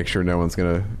bay to make sure no one's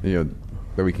gonna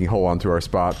that we can hold on to our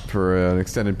spot for an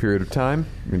extended period of time.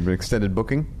 An extended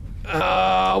booking.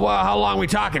 Well, how long are we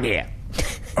talking here?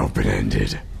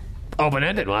 Open-ended.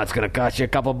 Open-ended? Well, it's going to cost you a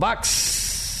couple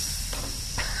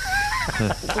bucks.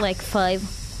 Like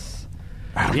 5.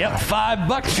 Yep,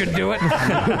 $5 should do it.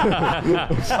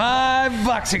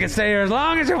 $5. You can stay here as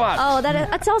long as you want. Oh,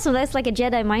 that's awesome. That's like a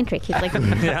Jedi mind trick. He's like,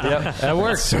 Yep, that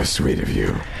works. So sweet of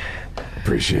you.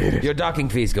 Appreciate it. Your docking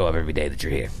fees go up every day that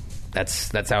you're here.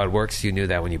 That's how it works. You knew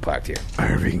that when you parked here. I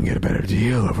heard we can get a better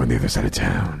deal over on the other side of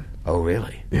town. Oh,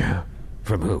 really? Yeah.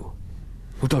 From who?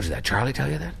 Who told you that? Charlie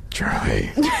tell you that?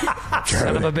 Charlie.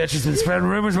 Son of a bitch has been spreading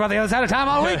rumors about the other side of town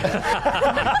all week.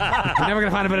 You're never going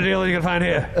to find a better deal than you're going to find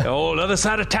here. The old other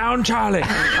side of town, Charlie.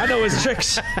 I know his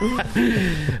tricks.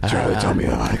 Charlie told me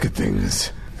a lot of good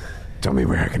things. Tell me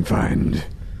where I can find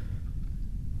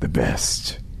the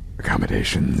best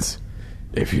accommodations,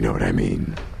 if you know what I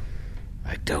mean.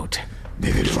 I don't.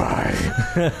 Neither do I.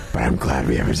 But I'm glad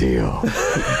we have a deal.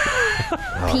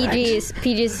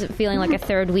 PG's feeling like a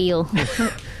third wheel.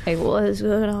 Like, what is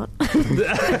going on?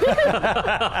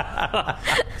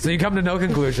 So you come to no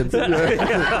conclusions. Do you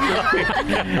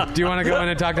want to go in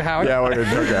and talk to Howard? Yeah, we're going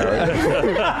to talk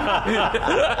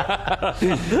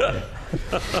to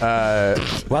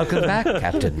Howard. Welcome back,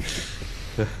 Captain.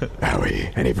 Howie,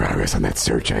 any progress on that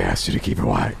search I asked you to keep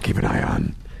an eye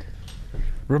on?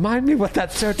 Remind me what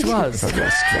that search was. The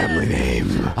Vesk family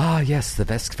name. Ah, yes, the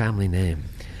Vesk family name.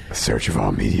 A search of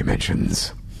all media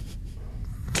mentions.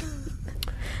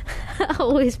 I've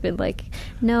always been like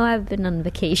No, I've been on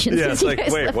vacation. Yeah, it's since you like,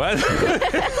 guys wait, left.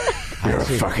 what? You're a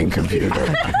fucking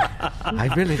computer.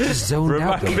 I really just zoned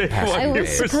out Remind the me past what I few was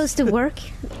days. supposed to work.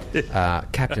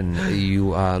 Captain,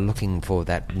 you are looking for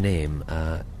that name.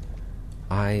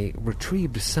 I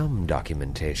retrieved some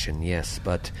documentation, yes,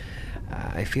 but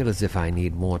I feel as if I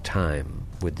need more time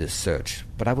with this search.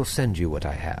 But I will send you what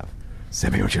I have.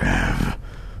 Send me what you have.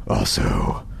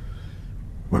 Also,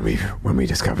 when we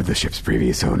discovered the ship's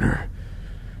previous owner,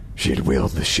 she had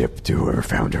willed the ship to whoever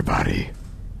found her body.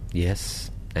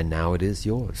 Yes, and now it is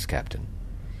yours, Captain.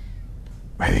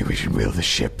 I think we should will the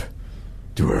ship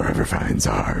to whoever finds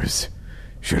ours,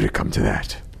 should it come to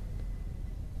that.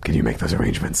 Can you make those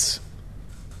arrangements?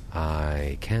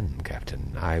 I can,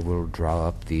 Captain. I will draw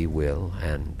up the will,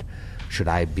 and should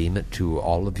I beam it to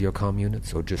all of your comm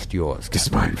units, or just yours, Captain?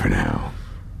 Just mine for now.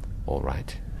 All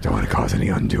right. Don't want to cause any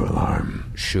undue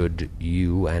alarm. Should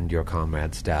you and your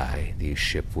comrades die, the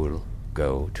ship will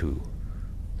go to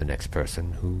the next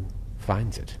person who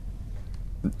finds it.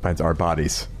 Finds our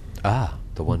bodies. Ah,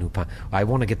 the one who... I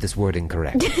want to get this wording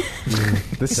correct.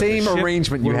 The same ship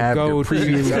arrangement you will have go your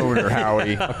previous to- owner,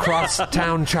 Howie. Across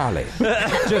town, Charlie.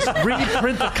 Just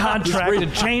reprint the contract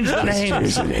and change the names.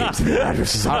 Change the names and the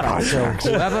addresses on the All right, so contract.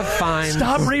 whoever finds...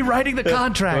 Stop rewriting the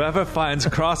contract. Whoever finds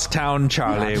Crosstown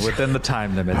Charlie within the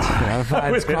time limit. Whoever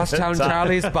finds Crosstown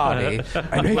Charlie's body...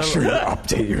 And make sure you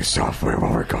update your software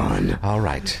while we're gone. All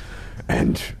right.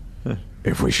 And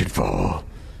if we should fall,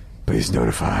 please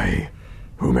notify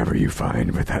whomever you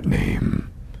find with that name.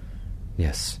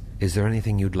 Yes. Is there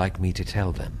anything you'd like me to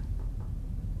tell them?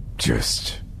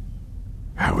 Just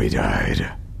how we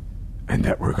died and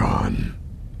that we're gone.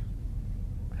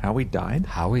 How we died?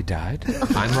 How he died?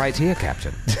 I'm right here,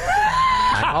 Captain.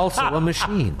 I'm also a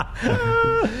machine.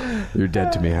 You're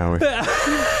dead to me, Howie.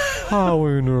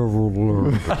 Howie never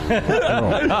learned.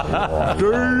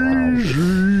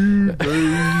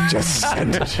 Just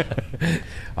send it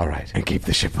All right. and keep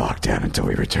the ship locked down until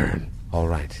we return. All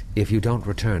right. If you don't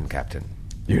return, Captain,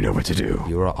 You know what to do.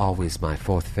 you are always my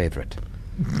fourth favorite.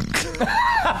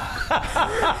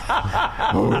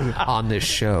 On this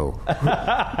show.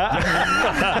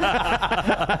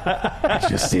 I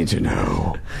just need to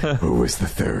know who was the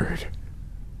third.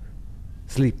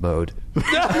 Sleep mode.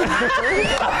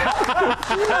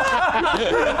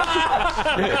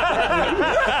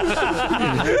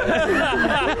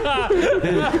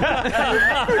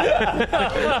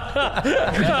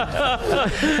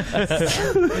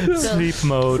 Sleep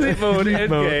mode. Sleep mode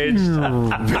engaged.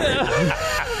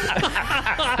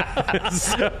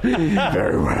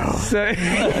 Very well.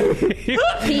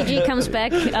 PG comes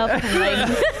back up and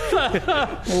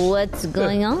like, what's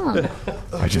going on?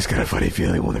 I just got a funny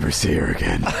feeling we'll never see her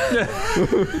again.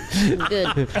 Good.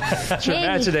 It's your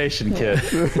imagination, kid.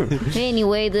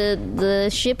 Anyway, the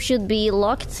ship should be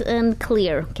locked and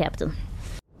clear, Captain.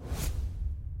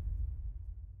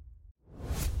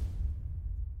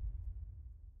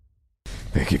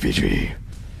 Thank you, PG.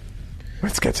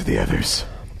 Let's get to the others.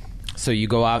 So you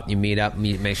go out, you meet up.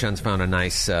 Meishan's found a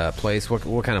nice place.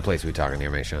 What kind of place are we talking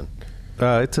here, Meishan?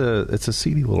 It's a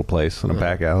seedy little place in a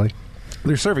back alley.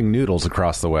 They're serving noodles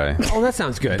across the way. Oh, that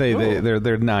sounds good.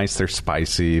 They're nice. They're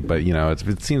spicy, but you know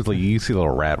it seems like you see a little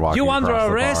rat walking. You under across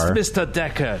the arrest, bar. Mr.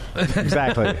 Decker.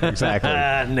 Exactly.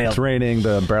 Nailed It's raining.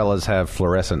 The umbrellas have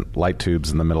fluorescent light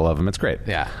tubes in the middle of them. It's great.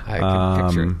 Yeah, I can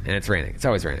picture it. And it's raining. It's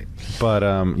always raining. But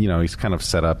he's kind of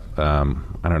set up.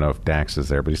 I don't know if Dax is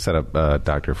there, but he's set up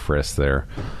Dr. Frisk there.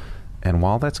 And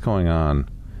while that's going on,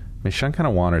 Meishan kind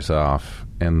of wanders off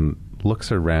and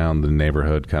looks around the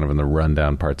neighborhood, kind of in the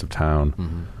rundown parts of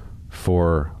town,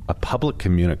 for a public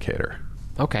communicator.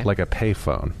 Okay. Like a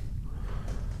payphone.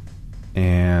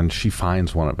 And she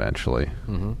finds one eventually.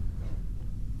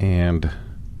 And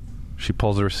she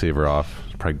pulls the receiver off.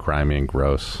 It's probably grimy and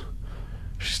gross.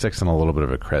 She sticks in a little bit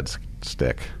of a cred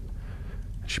stick.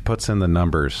 She puts in the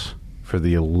numbers for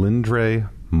the Elindre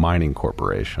Mining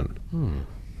Corporation.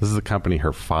 This is the company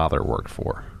her father worked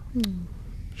for.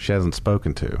 She hasn't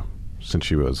spoken to since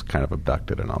she was kind of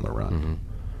abducted and on the run.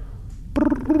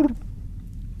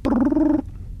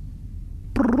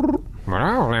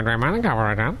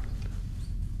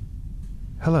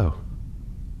 Hello.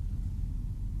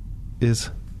 Is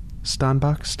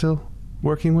Stanbach still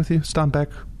working with you?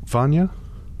 Stanbach Vanya?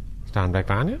 Stanbach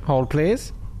Vanya? Hold,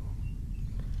 please.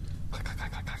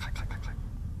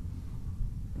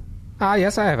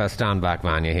 Yes, I have a Stanbach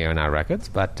Vanya here in our records,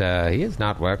 but he has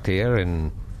not worked here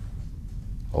in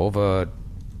over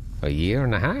a year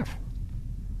and a half.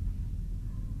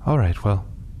 All right, well,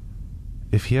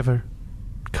 if he ever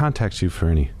contacts you for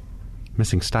any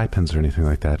missing stipends or anything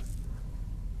like that,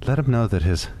 let him know that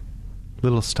his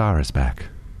Little Star is back.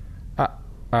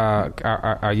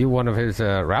 Are you one of his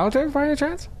relatives by any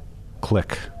chance?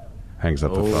 Click. Hangs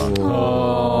up the phone.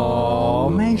 Oh,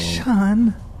 Mei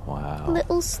Shan. Wow.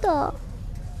 Little star.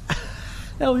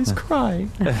 Ellie's crying.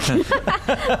 Yeah,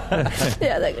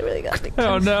 that really got me.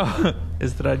 Oh no.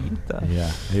 Estradita.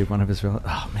 Yeah, maybe one of his relatives.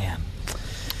 Oh, man.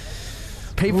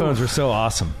 Payphones were so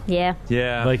awesome. Yeah.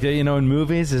 Yeah. Like, in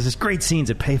movies, there's just great scenes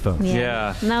at payphones.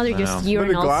 Yeah. Now they're just With a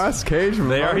urinals. glass cage. of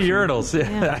They are emotion. urinals.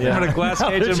 Yeah. Having a glass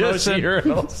cage of Just motion.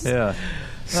 urinals. Yeah.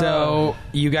 So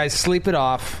you guys sleep it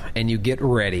off, and you get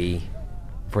ready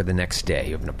for the next day.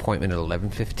 You have an appointment at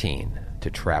 11:15 to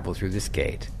travel through this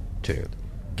gate to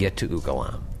get to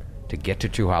Ukalam, to get to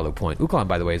Chuhalu Point. Ukalam,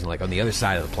 by the way, is like on the other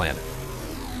side of the planet.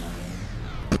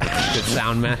 Good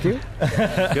sound, Matthew.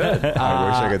 Good. I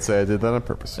wish I could say I did that on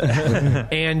purpose.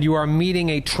 And you are meeting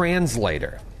a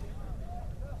translator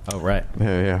Oh, right.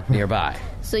 Yeah. nearby.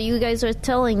 So you guys are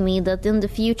telling me that in the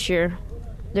future,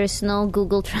 there's no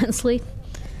Google Translate?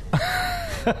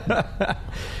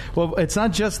 Well, it's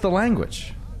not just the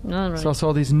language. All right. It's also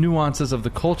all these nuances of the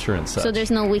culture and such. So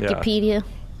there's no Wikipedia?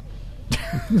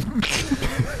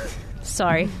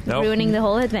 Sorry, Nope. ruining the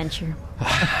whole adventure.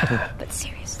 But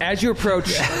seriously. As you approach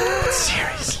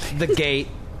the gate,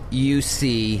 you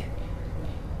see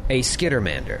a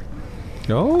Skittermander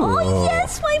Oh,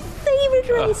 yes, my favorite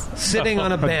race. sitting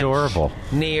on a bench Adorable.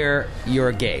 near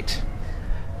your gate.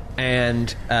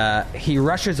 And he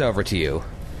rushes over to you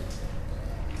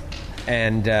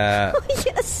and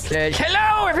Yes. says,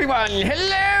 "Hello, everyone!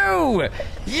 Hello!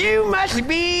 You must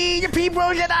be the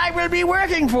people that I will be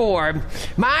working for.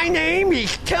 My name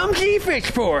is Tumsy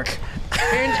Fishfork,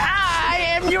 and I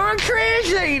am your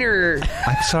translator."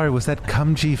 I'm sorry, was that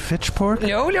Cumgee Fitchpork?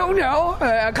 No,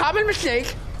 a common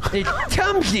mistake. It's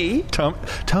Tumsy,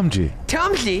 Tumgee.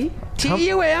 Tumsy,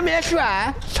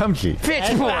 T-U-M-S-Y, Tumgee.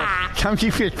 Fishfork.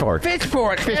 Tumgee Fitchpork.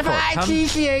 Fishpork,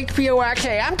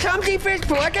 F-I-T-C-H-P-O-R-K. I'm Tumsy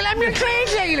Fishpork, and I'm your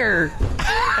translator.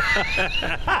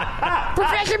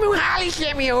 Professor Muhali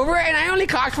sent me over, and I only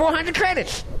cost 400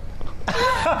 credits.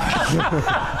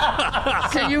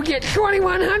 So you get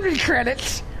 2,100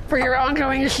 credits for your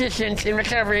ongoing assistance in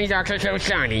recovering Dr.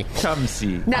 Tosani.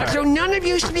 Tumsy. Now, so none of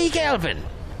you speak Elven.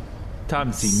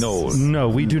 Tumsy, no. No,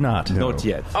 we do not. Not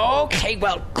yet. Okay,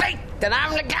 well, great. Then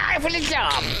I'm the guy for the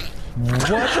job.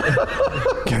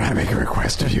 Can I make a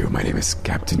request of you? My name is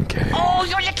Captain K. Oh,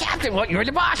 you're the captain. Well, you're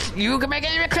the boss. You can make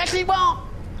any request you want.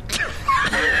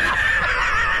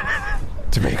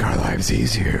 To make our lives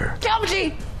easier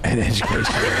Tumsy. and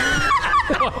educational.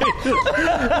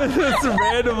 Just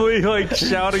randomly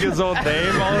shouting his own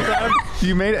name all the time.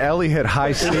 You made Ellie hit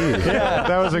high C. Yeah,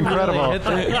 that was incredible.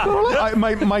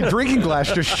 My drinking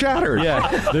glass just shattered. Yeah,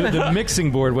 the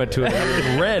mixing board went to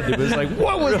red. It was like,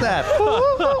 what was that?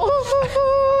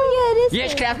 Yeah, it is.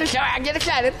 Yes, Captain. Sorry, I get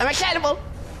excited. I'm excitable.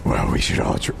 Well, we should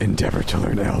all endeavor to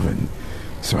learn Elven.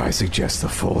 So I suggest the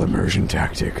full immersion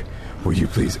tactic. Will you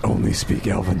please only speak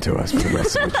Elven to us for the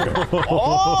rest of the trip?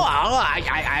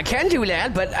 I can do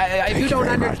that, but if you don't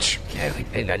very much.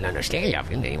 I don't understand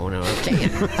Elven, they won't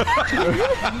understand.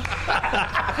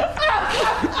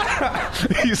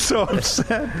 He's so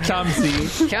upset.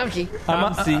 Tumsy.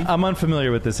 Tumsy. I'm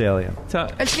unfamiliar with this alien. A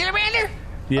Skittermander?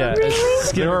 Yeah,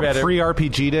 There were better. free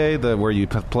RPG day where you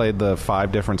played the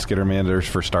 5 different Skittermanders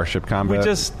for Starship Combat.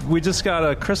 We just got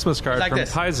a Christmas card Like from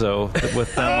this. Paizo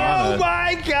with them on it.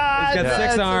 my God! He's got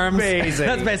 6 arms. amazing.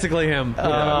 That's basically him with a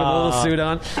little suit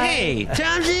on. Hey,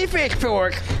 Tumsy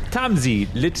Fishfork. Tumsy,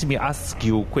 let me ask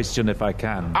you a question if I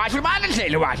can.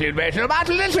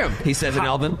 He says in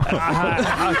Elven.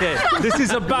 Okay, this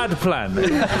is a bad plan.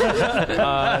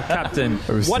 Captain,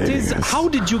 was saving us. how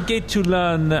did you get to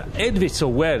learn Edwin so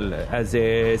well as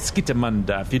a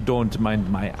Skittermander, if you don't mind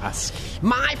my asking?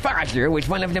 My father was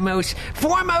one of the most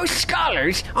foremost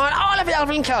scholars on all of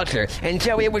Elven culture, and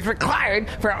so it was required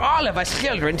for all of us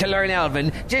children to learn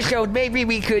Elven, just so maybe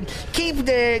we could keep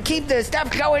the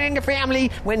stuff going in the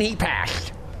family when he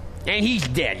passed. And he's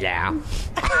dead now.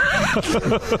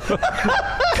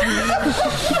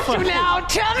 So now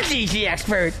Tumsy's the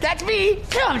expert. That's me,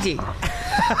 Tumsy.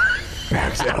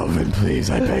 Back to Elven, please,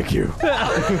 I beg you.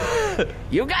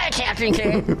 You got it, Captain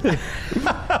K.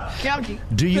 Tumsy.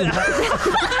 Do you?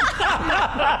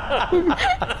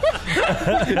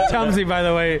 Tumsy, by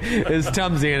the way, is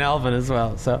Tumsy and Elven as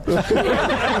well. So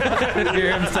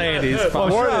hear him saying he's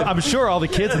I'm sure all the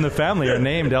kids in the family are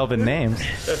named Elven names.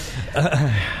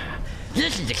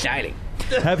 This is exciting.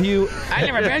 Have you? I've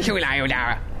never been to an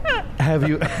Iodara. Have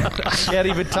you? Can't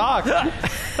even talk.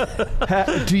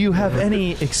 Do you have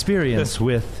any experience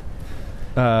with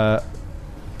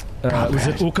Was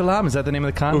it Ukalam? Is that the name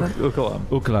of the continent? Ukalam.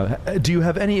 Ukalam. Do you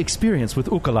have any experience with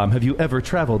Ukalam? Have you ever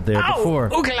traveled there before?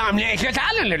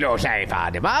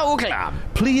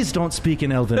 Please don't speak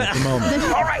in Elven at the moment.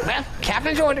 All right, well,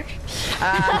 Captain's orders.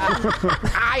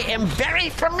 I am very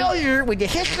familiar with the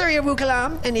history of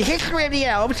Ukalam and the history of the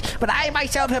elves, but I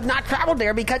myself have not traveled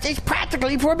there because it's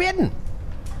practically forbidden.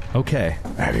 Okay.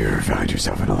 Have you ever found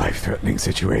yourself in a life-threatening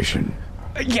situation?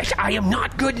 Yes, I am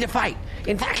not good in the fight.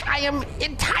 In fact, I am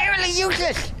entirely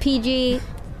useless. PG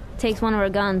takes one of our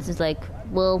guns. Is like,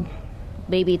 well,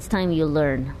 maybe it's time you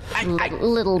learn,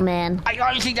 little man. I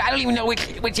honestly, I don't even know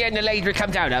which end the laser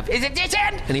comes out of. Is it this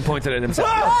end? And he pointed at himself.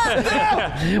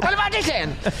 No! What about this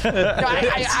end? No,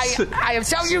 I am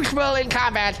so useful in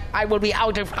combat, I will be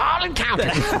out of all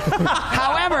encounters.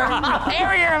 However,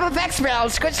 area of effect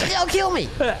spells could still kill me.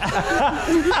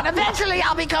 And eventually,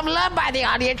 I'll become loved by the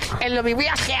audience, and it'll be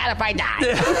real sad if I die.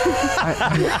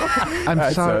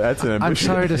 I'm sorry. That's an I'm ambition.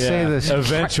 sorry to say this.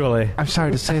 Eventually. I'm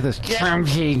sorry to say this,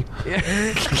 Clumsy.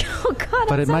 Oh God!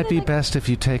 but it might be best if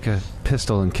you take a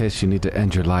pistol in case you need to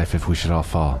end your life if we should all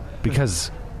fall. Because,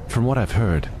 from what I've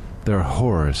heard, there are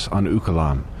horrors on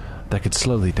Ukalam that could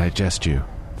slowly digest you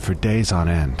for days on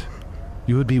end.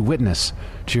 You would be witness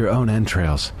to your own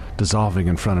entrails dissolving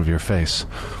in front of your face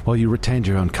while you retained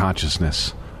your own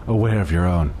consciousness, aware of your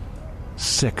own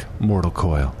sick mortal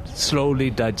coil. Slowly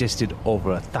digested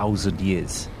over 1,000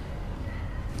 years.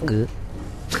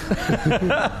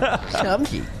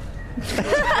 Clumsy.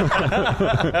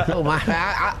 Oh my!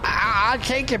 I'll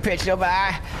take the pistol, but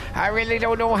I really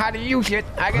don't know how to use it.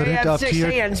 I Put can it have up 6 to your-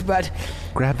 hands, but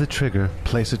Grab the trigger,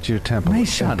 place it to your temple,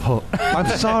 and pull. I'm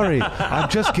sorry. I'm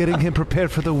just getting him prepared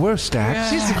for the worst, Axe.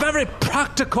 She's a very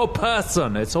practical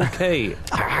person. It's okay.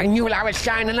 I knew what I was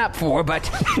signing up for. But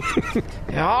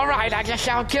all right, I guess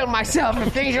I'll kill myself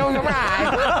if things don't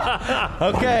awry.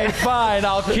 Okay, fine.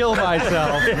 I'll kill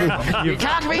myself. You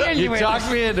talked me into You it.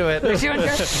 talked me into it. You see what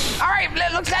all right,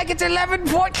 it looks like it's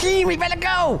 11:14. We better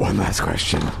go. One last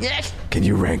question. Yes. Can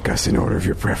you rank us in order of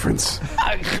your preference?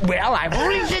 Well, I've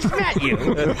only just met you.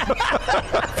 Well,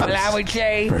 I would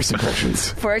say First impressions.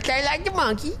 first I like the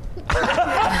monkey. That's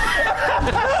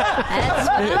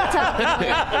what I'm talking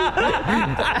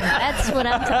about. That's what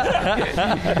I'm talking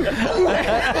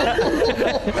about.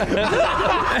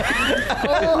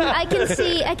 Oh, I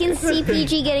can see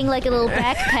PG getting like a little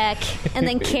backpack and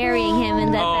then carrying him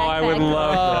in that backpack. I would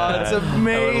love that. It's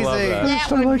amazing.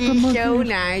 That would be so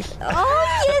nice.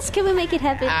 Oh yes, can we make it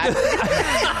happen?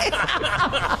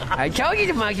 I told you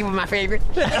the monkey was my favorite.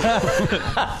 But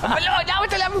now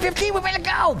it's 11:15. We better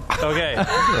go. Okay.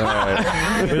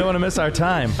 We don't want to miss our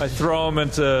time. I throw him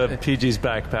into PG's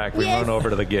backpack. We Yes. run over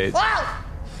to the gate. Wow.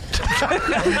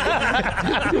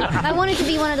 I wanted to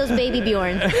be one of those baby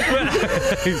Bjorns.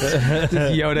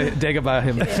 Yoda Dagobah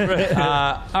him.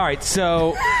 All right,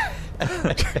 so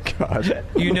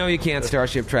you know you can't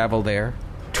starship travel there.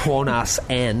 Tuonas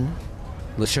N.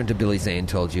 Listener to Billy Zane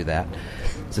told you that.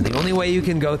 So the only way you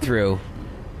can go through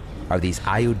are these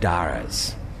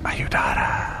Ayudaras.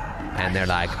 Ayudara. And they're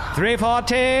like,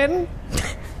 314.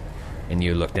 And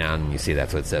you look down and you see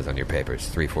that's what it says on your papers,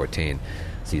 314.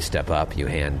 So you step up, you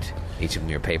hand each of them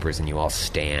your papers, and you all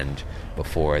stand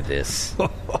before this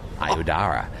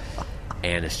Ayudara.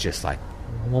 And it's just like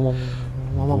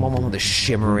the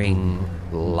shimmering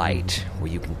light where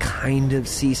you can kind of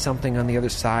see something on the other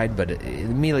side, but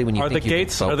immediately when you Are the think you can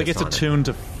gates focus on it- attuned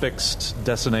to fixed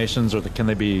destinations, or can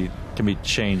they be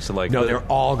changed to like? No, they're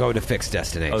all go to fixed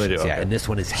destinations. Oh, they do. Yeah, Okay. and this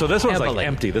one is So this one's like heavily-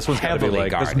 empty. This one's got to be heavily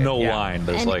like there's guarded. no Yeah. line.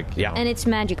 There's and, like and it's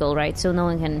magical, right? So no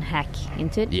one can hack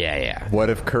into it. Yeah, yeah. What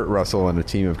if Kurt Russell and a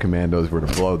team of commandos were to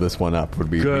blow this one up? Would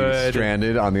we be Good.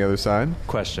 stranded on the other side?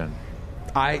 question.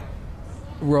 I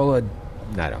roll a.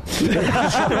 I don't.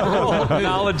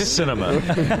 Knowledge cinema.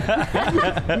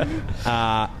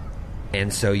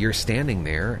 And so you're standing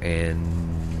there,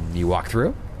 and you walk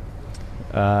through.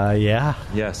 Yeah.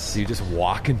 Yes. So you just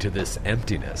walk into this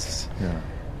emptiness,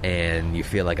 and you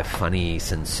feel like a funny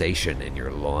sensation in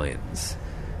your loins,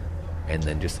 and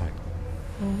then just like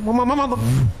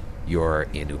you're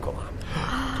in Ukalam.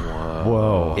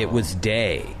 Whoa. It was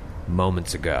day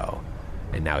moments ago,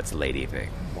 and now it's late evening.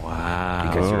 Wow.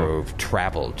 Because you've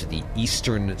traveled to the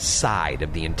eastern side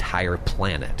of the entire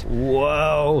planet.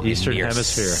 Whoa. Eastern Mere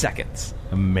Hemisphere. Seconds.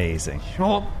 Amazing.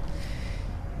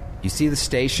 You see the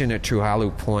station at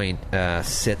Truhalu Point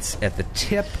sits at the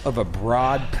tip of a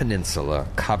broad peninsula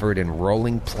covered in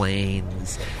rolling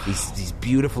plains, these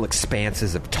beautiful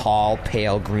expanses of tall,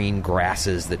 pale green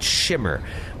grasses that shimmer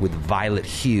with violet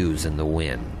hues in the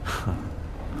wind.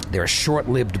 There are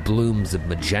short-lived blooms of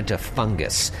magenta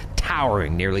fungus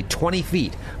towering nearly 20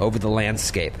 feet over the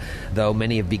landscape, though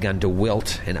many have begun to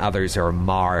wilt and others are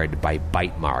marred by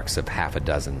bite marks of half a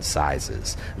dozen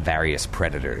sizes, various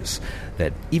predators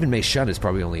that even Mei Shun has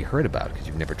probably only heard about because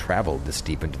you've never traveled this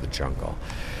deep into the jungle.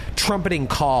 Trumpeting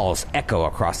calls echo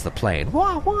across the plain.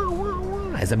 Wah, wah, wah,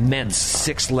 wah, as immense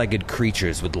six-legged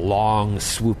creatures with long,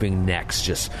 swooping necks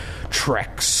just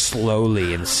trek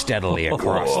slowly and steadily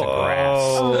across the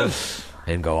grass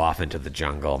and go off into the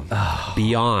jungle.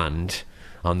 Beyond,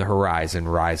 on the horizon,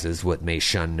 rises what Mei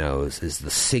Shun knows is the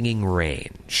Singing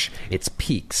Range, its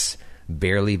peaks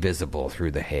barely visible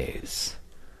through the haze.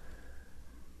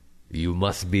 You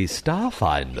must be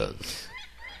Starfinders.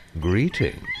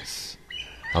 Greetings.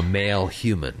 A male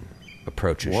human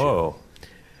approaches you.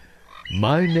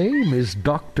 My name is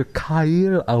Dr.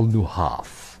 Khair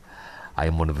Al-Nuhaf. I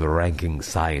am one of the ranking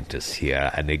scientists here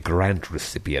and a grant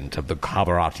recipient of the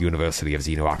Kabarat University of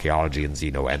Xenoarchaeology and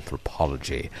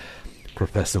Xenoanthropology.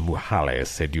 Professor Muhale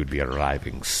said you'd be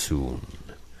arriving soon.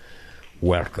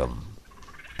 Welcome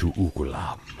to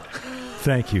Ukulam.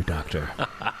 Thank you, Doctor.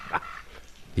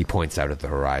 He points out at the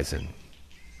horizon.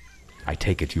 I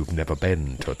take it you've never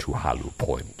been to Tuhalu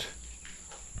Point.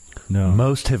 No.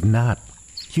 Most have not.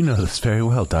 You know this very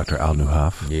well, Dr.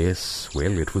 Al-Nuhaf. Yes,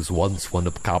 well, it was once one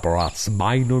of Kabarat's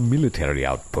minor military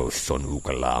outposts on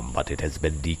Ukulam, but it has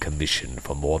been decommissioned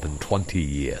for more than 20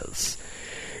 years.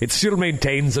 It still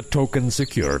maintains a token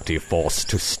security force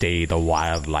to stay the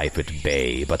wildlife at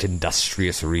bay, but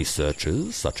industrious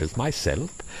researchers, such as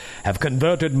myself, have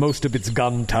converted most of its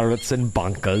gun turrets and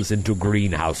bunkers into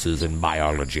greenhouses and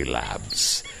biology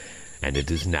labs. And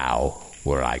it is now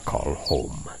where I call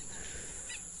home.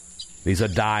 These are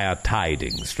dire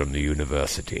tidings from the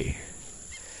university.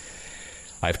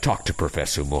 I've talked to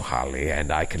Professor Mohali,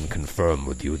 and I can confirm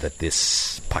with you that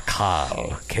this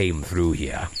Pakal came through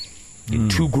here in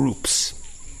two groups.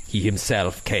 He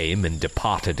himself came and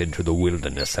departed into the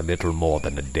wilderness a little more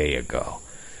than a day ago.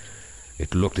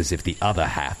 It looked as if the other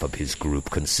half of his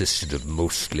group consisted of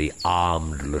mostly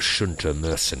armed Lashunta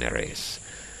mercenaries.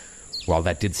 While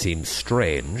that did seem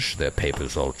strange, their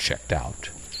papers all checked out.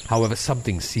 However,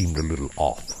 something seemed a little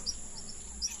off.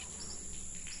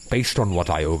 Based on what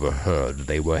I overheard,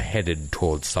 they were headed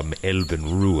towards some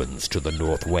elven ruins to the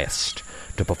northwest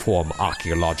to perform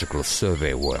archaeological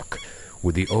survey work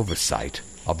with the oversight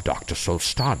of Dr.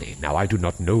 Solstani. Now, I do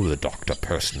not know the doctor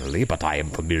personally, but I am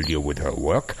familiar with her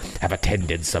work, have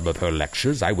attended some of her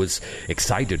lectures. I was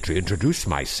excited to introduce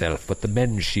myself, but the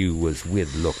men she was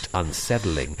with looked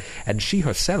unsettling, and she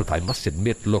herself, I must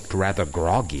admit, looked rather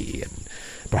groggy and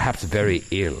perhaps very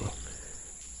ill.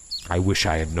 I wish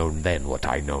I had known then what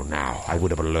I know now. I would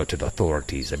have alerted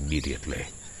authorities immediately.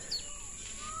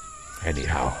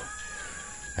 Anyhow,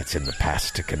 that's in the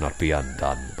past. It cannot be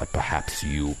undone, but perhaps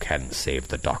you can save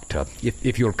the doctor.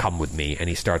 If you'll come with me. And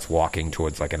he starts walking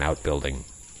towards like an outbuilding.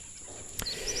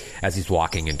 As he's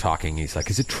walking and talking, he's like,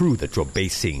 is it true that you're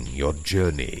basing your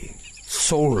journey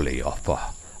solely off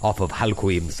of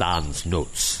Halkuim Zan's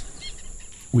notes?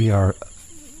 We are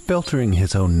filtering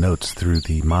his own notes through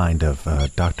the mind of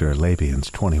Dr.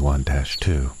 Labian's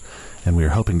 21-2, and we are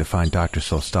hoping to find Dr.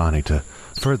 Solstani to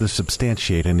further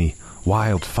substantiate any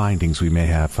wild findings we may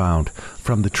have found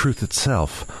from the truth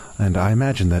itself. And I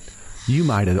imagine that you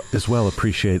might as well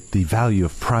appreciate the value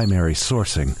of primary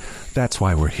sourcing. That's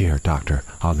why we're here, Dr.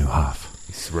 Al-Nuhaf.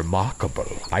 It's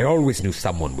remarkable. I always knew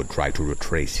someone would try to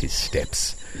retrace his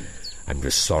steps. I'm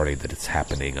just sorry that it's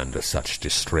happening under such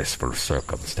distressful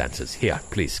circumstances. Here,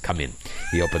 please, come in.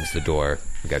 He opens the door.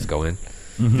 You guys go in?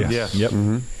 Mm-hmm. Yes. Yep.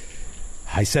 Mm-hmm.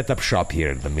 I set up shop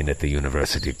here the minute the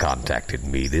university contacted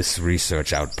me. This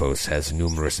research outpost has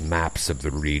numerous maps of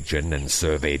the region and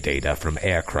survey data from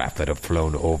aircraft that have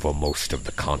flown over most of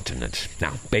the continent.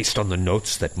 Now, based on the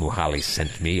notes that Muhali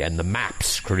sent me and the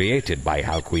maps created by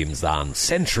Halkuim Zan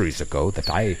centuries ago that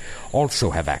I also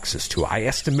have access to, I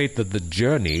estimate that the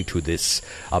journey to this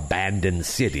abandoned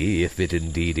city, if it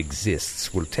indeed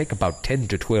exists, will take about 10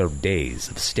 to 12 days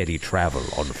of steady travel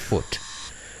on foot.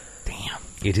 Damn.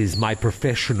 It is my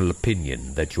professional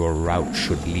opinion that your route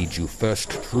should lead you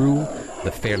first through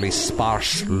the fairly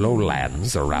sparse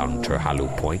lowlands around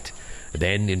Terhalu Point,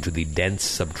 then into the dense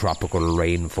subtropical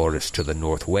rainforest to the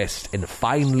northwest, and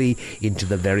finally into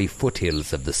the very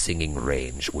foothills of the Singing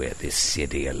Range where this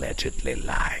city allegedly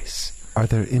lies. Are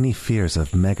there any fears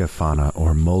of megafauna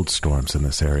or mold storms in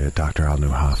this area, Dr.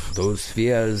 Al-Nuhaf? Those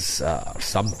fears are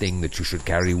something that you should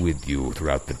carry with you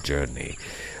throughout the journey.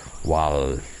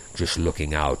 While just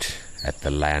looking out at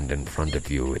the land in front of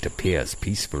you, it appears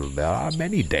peaceful. There are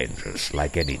many dangers,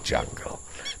 like any jungle.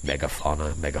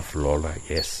 Megafauna, megaflora,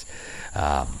 yes.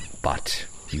 But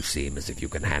You seem as if you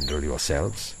can handle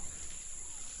yourselves.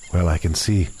 Well, I can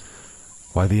see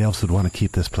why the elves would want to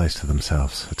keep this place to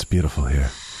themselves. It's beautiful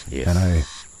here. Yes. And I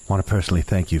want to personally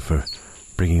thank you for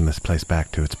bringing this place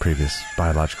back to its previous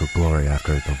biological glory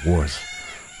after the wars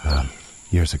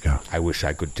years ago. I wish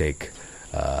I could take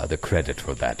the credit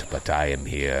for that, but I am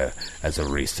here as a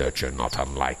researcher, not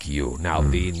unlike you. Now,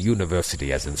 the university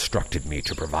has instructed me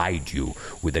to provide you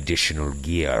with additional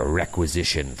gear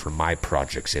requisitioned from my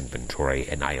project's inventory,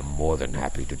 and I am more than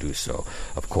happy to do so,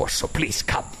 of course. So please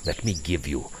come, let me give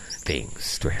you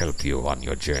things to help you on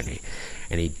your journey.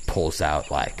 And he pulls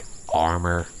out, like,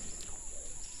 armor.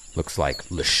 Looks like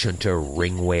Lashunta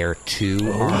Ringwear 2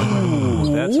 armor.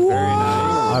 Ooh, that's very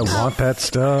nice. I want that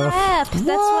stuff. Crap, that's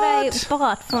what I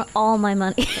bought for all my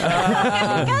money.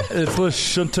 It's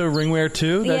Lashunta Ringwear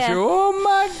 2? That's Yeah. oh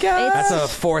my god. That's a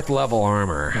 4th level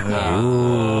armor.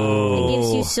 It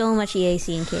gives you so much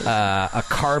EAC in case. A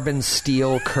carbon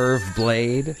steel curved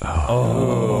blade.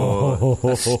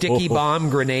 A sticky bomb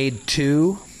grenade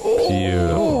 2.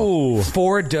 Beautiful.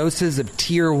 4 doses of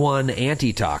tier 1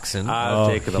 antitoxin. I'll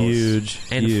take those. Huge.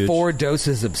 And huge. 4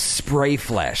 doses of spray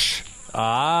flesh.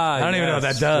 Ah, I don't even know what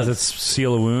that does. Does it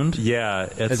seal a wound? Yeah,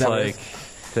 it's that like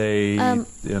they Um,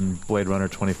 in Blade Runner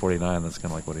 2049. That's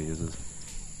kind of like what he uses.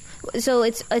 So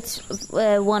it's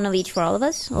one of each for all of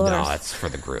us? Or? No, that's for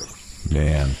the group.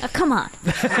 Man. Come on.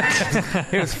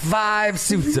 Here's 5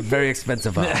 suits of very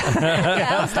expensive armor.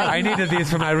 I was like, I needed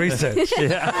these for my research.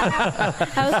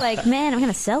 I was like, man, I'm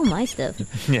going to sell my stuff.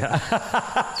 Yeah.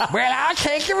 Well, I'll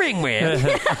take the ringwear.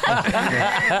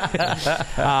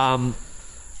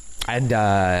 And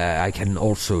I can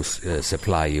also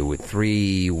supply you with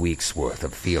 3 weeks' worth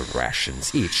of field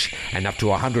rations each, and up to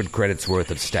 100 credits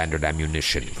worth of standard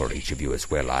ammunition for each of you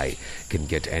as well. I can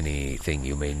get anything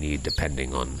you may need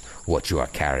depending on what you are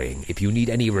carrying. If you need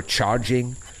any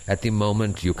recharging at the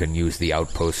moment, you can use the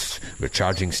outpost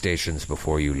recharging stations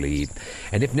before you leave.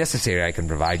 And if necessary, I can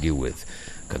provide you with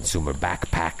consumer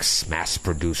backpacks,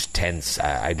 mass-produced tents.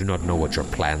 I do not know what your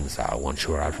plans are once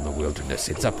you are out in the wilderness.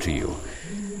 It's up to you.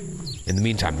 In the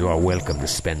meantime, you are welcome to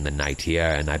spend the night here,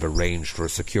 and I've arranged for a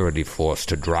security force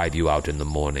to drive you out in the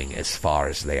morning as far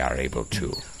as they are able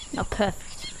to. Oh,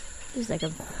 perfect. It was like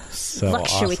a So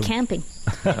luxury awesome. camping.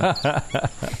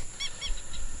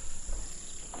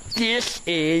 This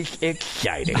is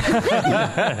exciting.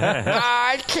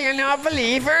 I cannot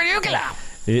believe Vernucula.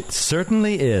 It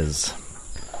certainly is.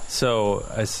 So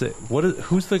I say,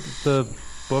 who's the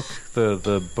book?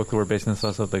 The book that we're basing this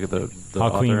off of? The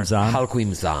Halquim author? Zahn.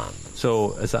 Halquim Zahn.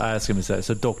 So as I ask him, he says,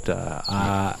 "So, Doctor,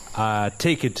 I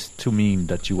take it to mean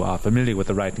that you are familiar with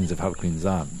the writings of Halquim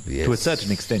Zahn Yes. to a certain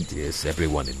extent." Yes,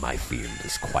 everyone in my field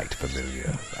is quite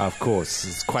familiar. Of course,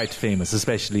 it's quite famous,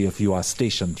 especially if you are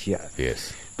stationed here.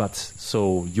 Yes. But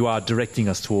so you are directing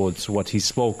us towards what he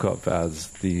spoke of as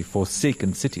the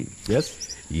Forsaken City, yes?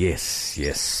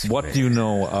 Yes. What do you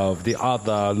know of the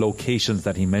other locations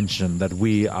that he mentioned that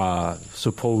we are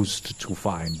supposed to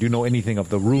find? Do you know anything of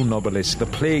the Rune Obelisk, the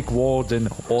Plague Warden,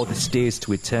 or the Stairs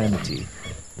to Eternity?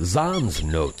 Zahn's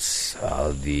notes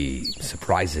are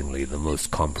surprisingly the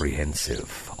most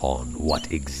comprehensive on what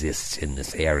exists in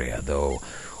this area, though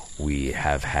we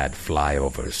have had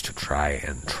flyovers to try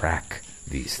and track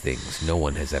these things. No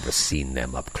one has ever seen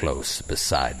them up close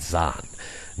besides Zahn.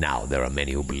 Now, there are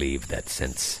many who believe that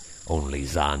since only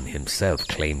Zahn himself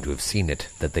claimed to have seen it,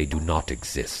 that they do not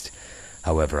exist.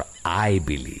 However, I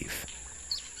believe,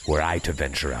 were I to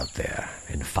venture out there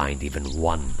and find even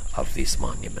one of these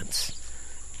monuments,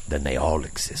 then they all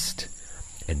exist,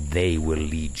 and they will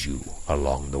lead you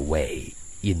along the way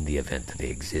in the event that they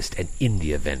exist and in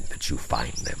the event that you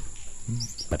find them.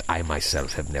 But I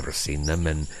myself have never seen them,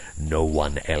 and no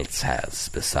one else has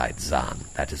besides Zahn.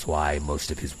 That is why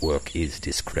most of his work is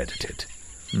discredited.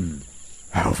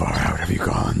 How far out have you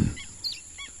gone?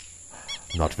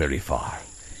 Not very far.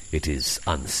 It is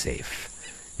unsafe.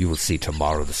 You will see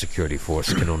tomorrow the security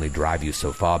force can only drive you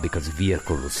so far because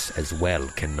vehicles as well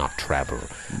cannot travel.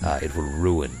 It will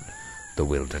ruin the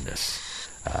wilderness.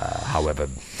 However,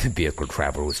 vehicle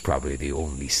travel was probably the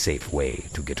only safe way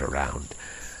to get around.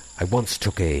 I once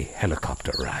took a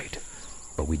helicopter ride,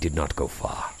 but we did not go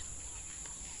far.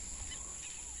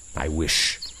 I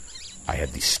wish I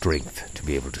had the strength to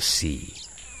be able to see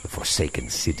the Forsaken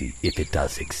City if it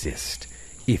does exist.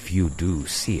 If you do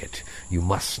see it, you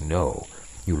must know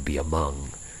you'll be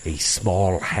among a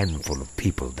small handful of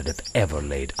people that have ever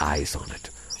laid eyes on it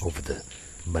over the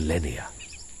millennia.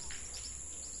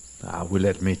 I will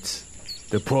admit,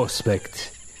 the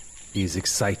prospect is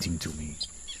exciting to me.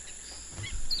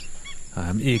 I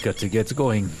am eager to get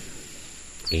going.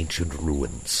 Ancient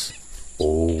ruins,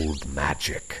 old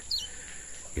magic.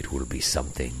 It will be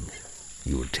something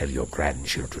you will tell your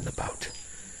grandchildren about.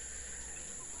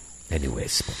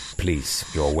 Anyways, please,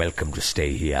 you're welcome to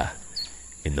stay here.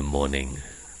 In the morning,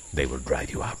 they will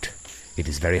drive you out. It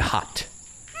is very hot.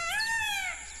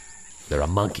 There are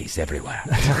monkeys everywhere.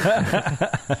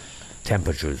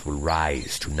 Temperatures will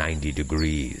rise to 90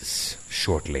 degrees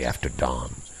shortly after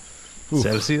dawn.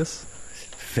 Celsius?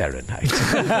 Fahrenheit.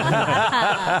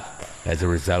 As a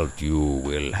result, you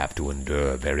will have to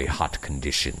endure very hot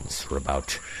conditions for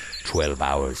about 12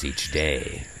 hours each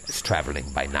day, as traveling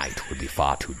by night would be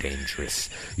far too dangerous.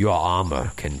 Your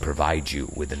armor can provide you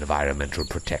with environmental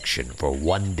protection for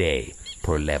 1 day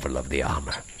per level of the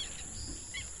armor.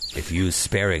 If used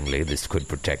sparingly, this could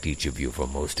protect each of you for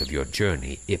most of your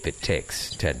journey, if it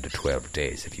takes 10 to 12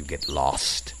 days. If you get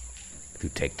lost, if you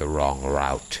take the wrong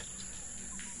route,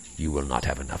 you will not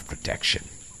have enough protection.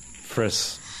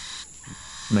 Friss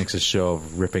makes a show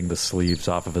of ripping the sleeves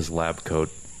off of his lab coat.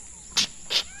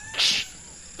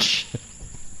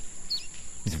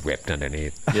 He's ripped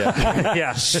underneath. Yeah.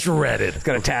 Yeah. Shredded. It's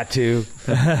got a tattoo.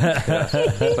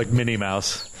 Like Minnie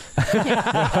Mouse.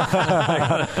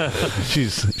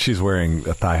 she's wearing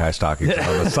a thigh-high stockings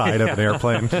on the side of an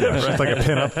airplane. Yeah, she's like a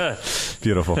pinup.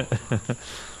 Beautiful.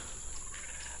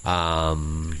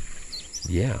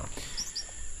 Yeah.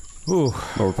 Ooh. Well,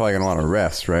 we're probably going to want to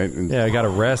rest, right? Yeah, I got to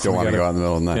rest. Don't want to go out in the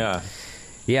middle of the night. Yeah.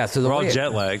 Yeah, so we're all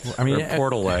jet lagged. I mean,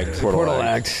 portal lagged. Portal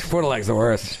lagged. Portal lagged's the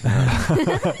worst.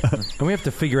 And we have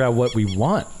to figure out what we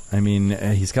want. I mean,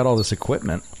 he's got all this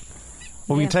equipment.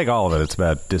 Well, we can take all of it. It's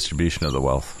about distribution of the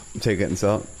wealth. Take it and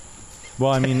sell it.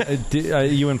 Well, I mean,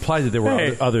 you implied that there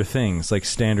were other things, like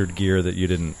standard gear that you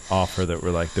didn't offer that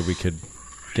were like that we could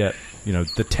get. You know,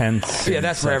 the tents. Yeah,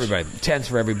 that's for everybody. Tents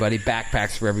for everybody.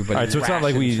 Backpacks for everybody. All right, so it's not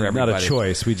like we not a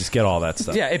choice. We just get all that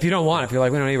stuff. Yeah, if you don't want, if you're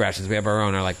like, we don't need rations, we have our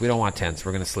own. Or like, we don't want tents.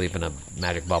 We're going to sleep in a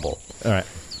magic bubble. All right.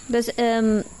 Does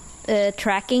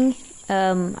tracking?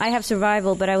 I have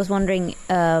survival, but I was wondering,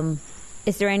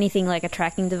 is there anything like a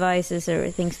tracking devices or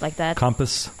things like that?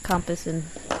 Compass and.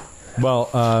 Well,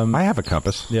 I have a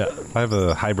compass. Yeah, I have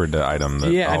a hybrid item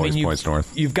that always points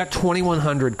north. You've got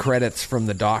 2,100 credits from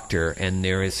the doctor, and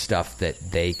there is stuff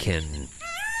that they can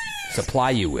supply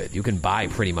you with. You can buy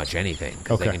pretty much anything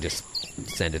because they can just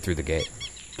send it through the gate.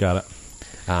 Got it.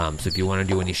 So if you want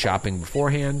to do any shopping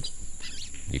beforehand,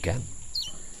 you can,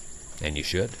 and you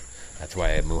should. That's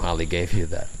why Muhali gave you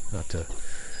that, not to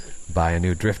buy a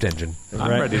new drift engine.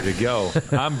 I'm ready to go.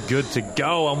 I'm good to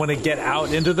go. I want to get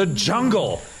out into the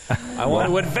jungle. I want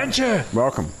to adventure.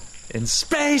 Welcome. In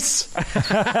space.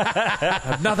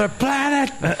 Another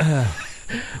planet. Well,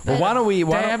 why don't we...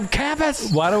 Damn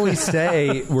campus. Why don't we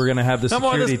say we're going to have the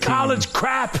security I'm on this college team.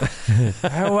 crap.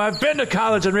 Oh, I've been to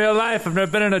college in real life. I've never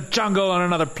been in a jungle on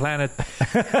another planet.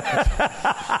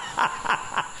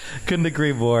 Couldn't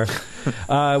agree more.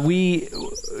 Can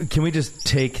we just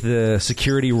take the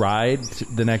security ride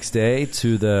the next day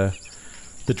to the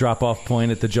drop-off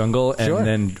point at the jungle and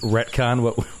then retcon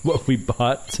what we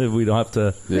bought so we don't have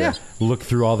to look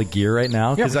through all the gear right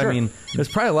now? Because, I mean, there's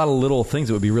probably a lot of little things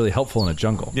that would be really helpful in a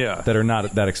jungle that are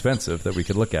not that expensive that we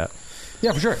could look at.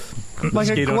 Yeah, for sure. Like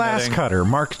a glass cutter,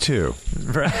 Mark II.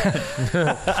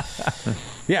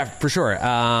 Yeah, for sure.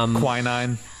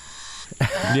 Quinine.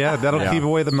 Yeah, that'll keep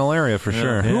away the malaria for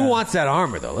sure. Yeah. Who wants that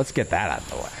armor, though? Let's get that out of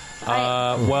the way.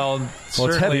 Well,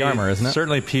 it's heavy armor, isn't it?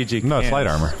 Certainly PG. No, it's light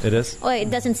armor. It is? Oh, it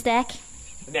doesn't stack?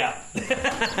 No.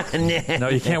 No,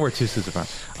 you can't wear two suits of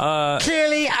armor.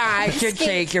 Clearly, I should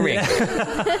take your ring.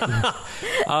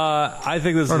 I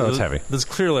think this it's heavy. This is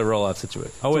clearly a roll-off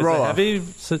situation. Oh, is it heavy?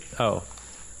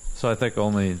 So I think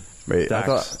only Wait, I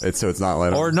Dax. thought so it's not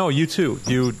light armor. Or no, you too.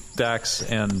 You, Dax,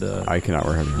 and... I cannot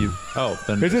wear heavy.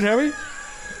 Then is it heavy?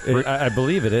 I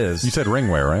believe it is. You said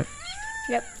ringwear, right?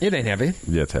 Yep. It ain't heavy.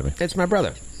 Yeah, it's heavy. It's my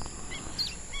brother.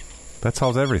 That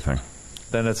solves everything.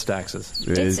 Then it's Dax's.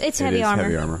 It's heavy armor.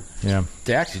 Heavy armor. Yeah.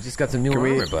 Dax, you just got some new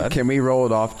armor, bud. Can we roll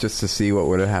it off just to see what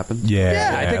would have happened?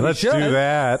 Yeah, I think let's we should. do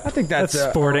that. I think that's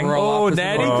sporting. Oh,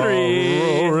 natty 3.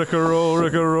 Roll, Ricka, roll,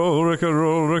 Ricka, roll, Ricka,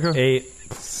 roll, Ricka. 8.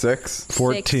 6.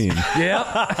 14. Yep.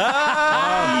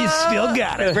 You still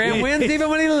got it. Grant wins even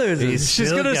when he loses.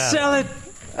 She's going to sell it.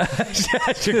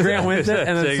 Grant wins it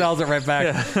and then sells it right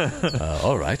back.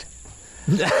 All right.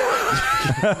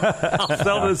 I'll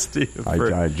sell this to you.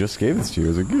 I just gave this to you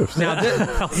as a gift. Now,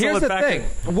 here's the thing.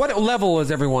 What level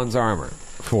is everyone's armor?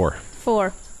 4.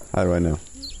 4. How do I know?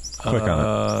 Click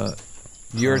on it.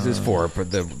 Yours is 4, but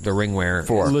the ringwear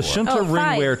 4. Lashunta Oh, 5.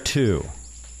 ringwear 2.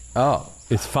 Oh.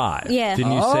 It's 5. Yeah.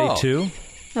 Didn't you say 2?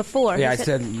 No, 4. Yeah, I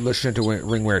said Lashunta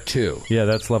ringwear 2. Yeah,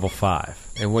 that's level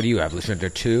 5. And what do you have,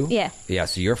 Lashunta? 2? Yeah. Yeah,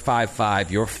 so you're 5'5",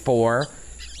 you're 4.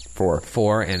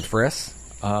 4, and Friss?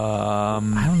 I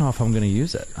don't know if I'm going to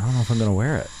use it. I don't know if I'm going to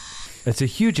wear it. It's a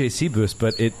huge AC boost,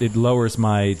 but it lowers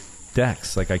my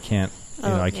dex. Like I can't,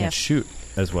 I can't shoot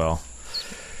as well.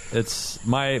 It's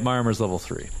my armor's level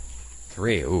 3.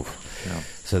 3, oof. Yeah.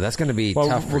 So that's going to be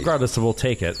tough for regardless, we'll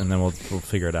take it, and then we'll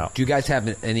figure it out. Do you guys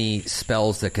have any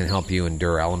spells that can help you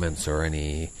endure elements or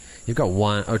any... You've got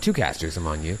 1 or 2 casters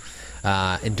among you.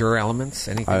 Endure elements,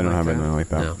 anything I don't like have that? anything like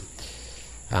that.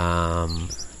 No.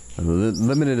 A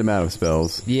limited amount of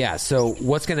spells. Yeah, so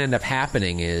what's going to end up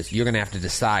happening is you're going to have to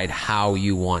decide how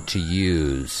you want to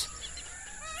use...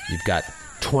 You've got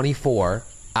 24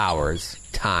 hours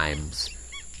times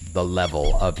the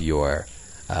level of your...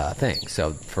 thing.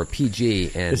 So for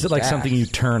PG and is it like Dash, something you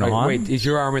turn on? Wait, is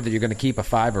your armor that you're going to keep a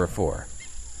 5 or a 4?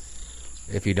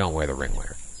 If you don't wear the ring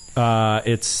wear,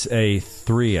 it's a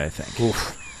 3, I think.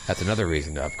 Oof, that's another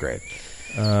reason to upgrade.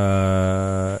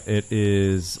 It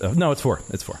is no, it's 4.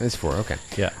 It's 4. It's 4. Okay.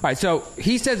 Yeah. All right. So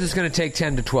he says it's going to take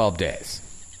 10 to 12 days,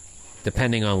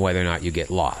 depending on whether or not you get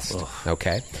lost. Ugh.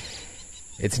 Okay.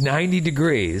 It's 90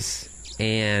 degrees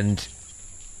and.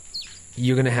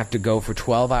 You're going to have to go for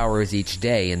 12 hours each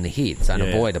day in the heat. It's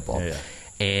unavoidable. Yeah.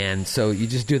 And so you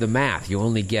just do the math. You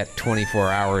only get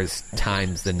 24 hours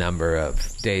times the number of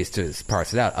days to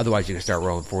parse it out. Otherwise, you can start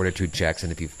rolling fortitude checks,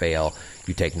 and if you fail,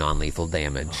 you take non-lethal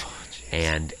damage.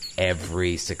 And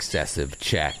every successive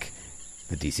check,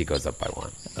 the DC goes up by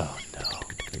 1. Oh, no.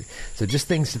 So just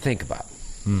things to think about.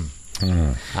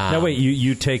 Now, wait,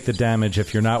 you take the damage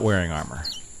if you're not wearing armor.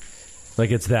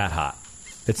 Like, it's that hot.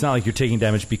 It's not like you're taking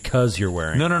damage because you're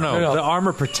wearing No. armor. The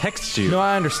armor protects you. No,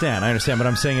 I understand, but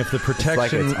I'm saying if the protection...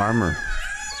 It's like it's armor.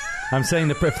 I'm saying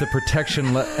that if the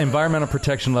protection environmental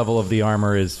protection level of the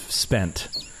armor is spent,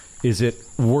 is it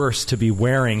worse to be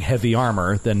wearing heavy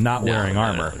armor than not wearing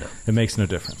armor? No. It makes no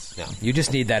difference. No. You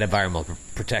just need that environmental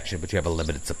protection, but you have a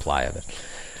limited supply of it.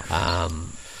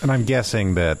 And I'm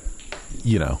guessing that,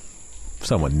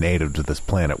 someone native to this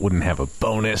planet wouldn't have a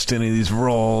bonus to any of these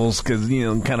rolls because,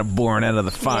 kind of born out of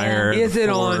the fire. Is it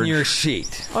forge. on your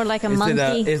sheet? Or like a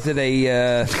monkey? Is it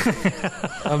a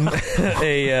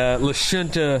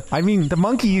Lashunta? I mean, the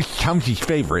monkey is Chumsey's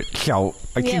favorite, so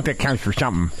I think that counts for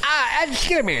something.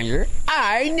 Scamander,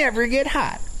 I never get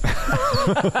hot.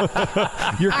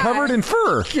 You're covered in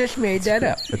fur. Just made that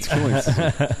up. It's cool.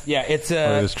 Yeah, it's a.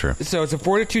 That is true. So it's a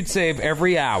fortitude save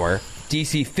every hour.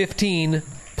 DC 15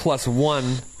 plus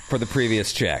 1 for the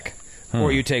previous check,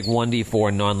 or you take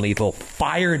 1d4 non-lethal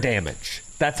fire damage.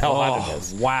 That's how hot it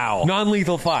is. Wow.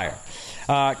 Non-lethal fire.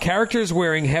 Characters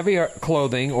wearing heavy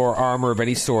clothing or armor of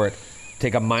any sort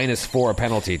take a -4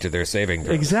 penalty to their saving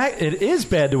throw. Exactly. It is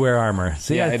bad to wear armor.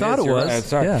 See, I thought it was.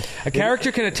 Sorry. Yeah. A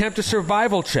character can attempt a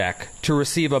survival check to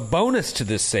receive a bonus to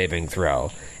this saving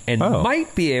throw, and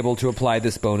might be able to apply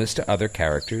this bonus to other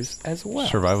characters as well.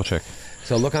 Survival check.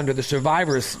 So look under the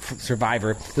survival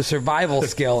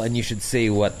skill, and you should see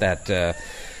what that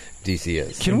DC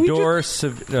is. Can we It's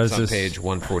on page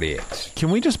 148.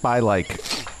 Can we just buy like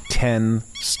 10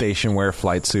 station wear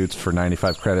flight suits for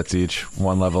 95 credits each,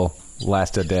 one level,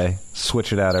 last a day,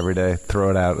 switch it out every day,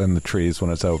 throw it out in the trees when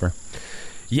it's over?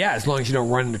 Yeah, as long as you don't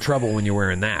run into trouble when you're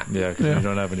wearing that. Yeah, because you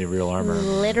don't have any real armor.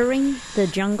 Littering the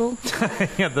jungle.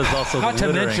 Yeah, there's also Not to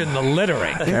littering. mention the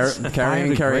littering. Carry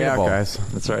in, carry out, biodegradable. guys.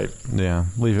 That's right. Yeah,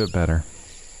 leave it better.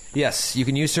 Yes, you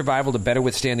can use survival to better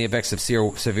withstand the effects of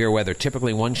severe weather.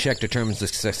 Typically, one check determines the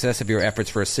success of your efforts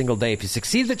for a single day. If you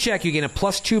succeed the check, you gain a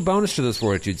 +2 bonus to those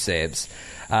fortitude saves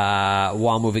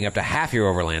while moving up to half your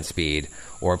overland speed,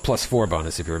 or a +4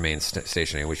 bonus if you remain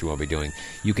stationary, which you won't be doing.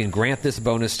 You can grant this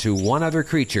bonus to one other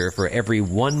creature for every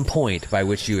 1 point by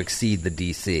which you exceed the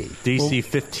DC. DC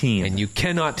 15. And you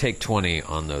cannot take 20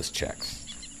 on those checks.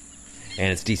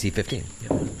 And it's DC 15.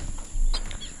 Yeah.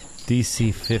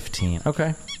 DC 15.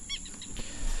 Okay.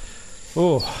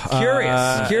 Oh,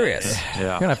 Curious. Yeah.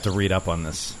 You're gonna have to read up on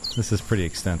this. This is pretty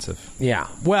extensive. Yeah.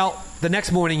 Well, the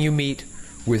next morning you meet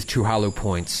with True Hollow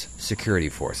Point's security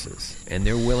forces, and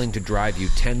they're willing to drive you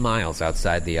 10 miles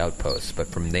outside the outpost,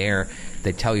 but from there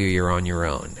they tell you you're on your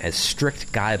own, as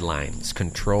strict guidelines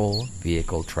control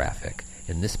vehicle traffic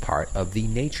in this part of the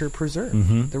nature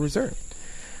preserve, the reserve.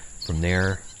 From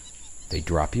there, they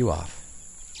drop you off,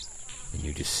 and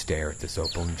you just stare at this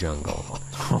open jungle.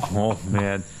 Oh,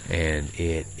 man. And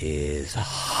it is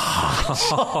hot.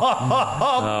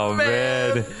 Oh,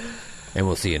 man. And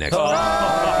we'll see you next week.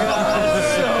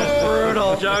 So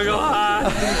brutal. Jungle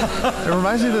hot. It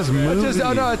reminds me of this movie.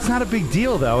 No, it's not a big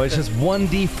deal, though. It's just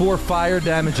 1d4 fire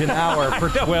damage an hour for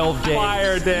 12 days.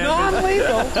 Fire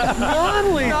damage.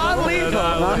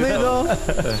 Non-lethal.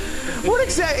 What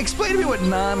exactly? Explain to me what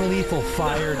non-lethal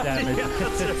fire damage is.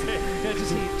 Yeah,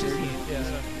 just heat. Yeah.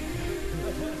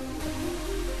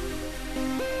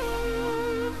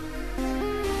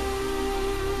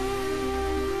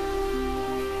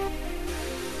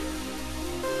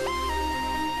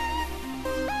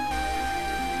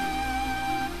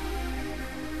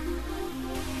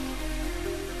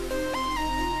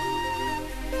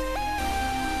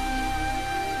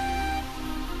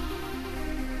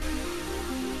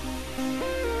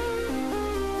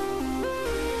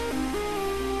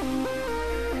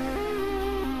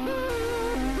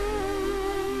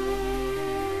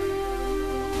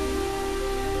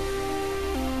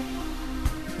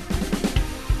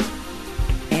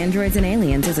 Androids and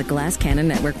Aliens is a Glass Cannon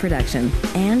Network production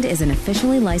and is an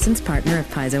officially licensed partner of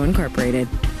Paizo Incorporated.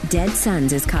 Dead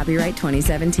Suns is copyright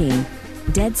 2017.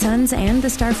 Dead Suns and the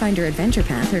Starfinder Adventure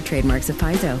Path are trademarks of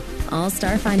Paizo. All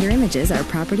Starfinder images are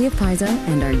property of Paizo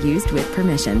and are used with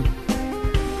permission.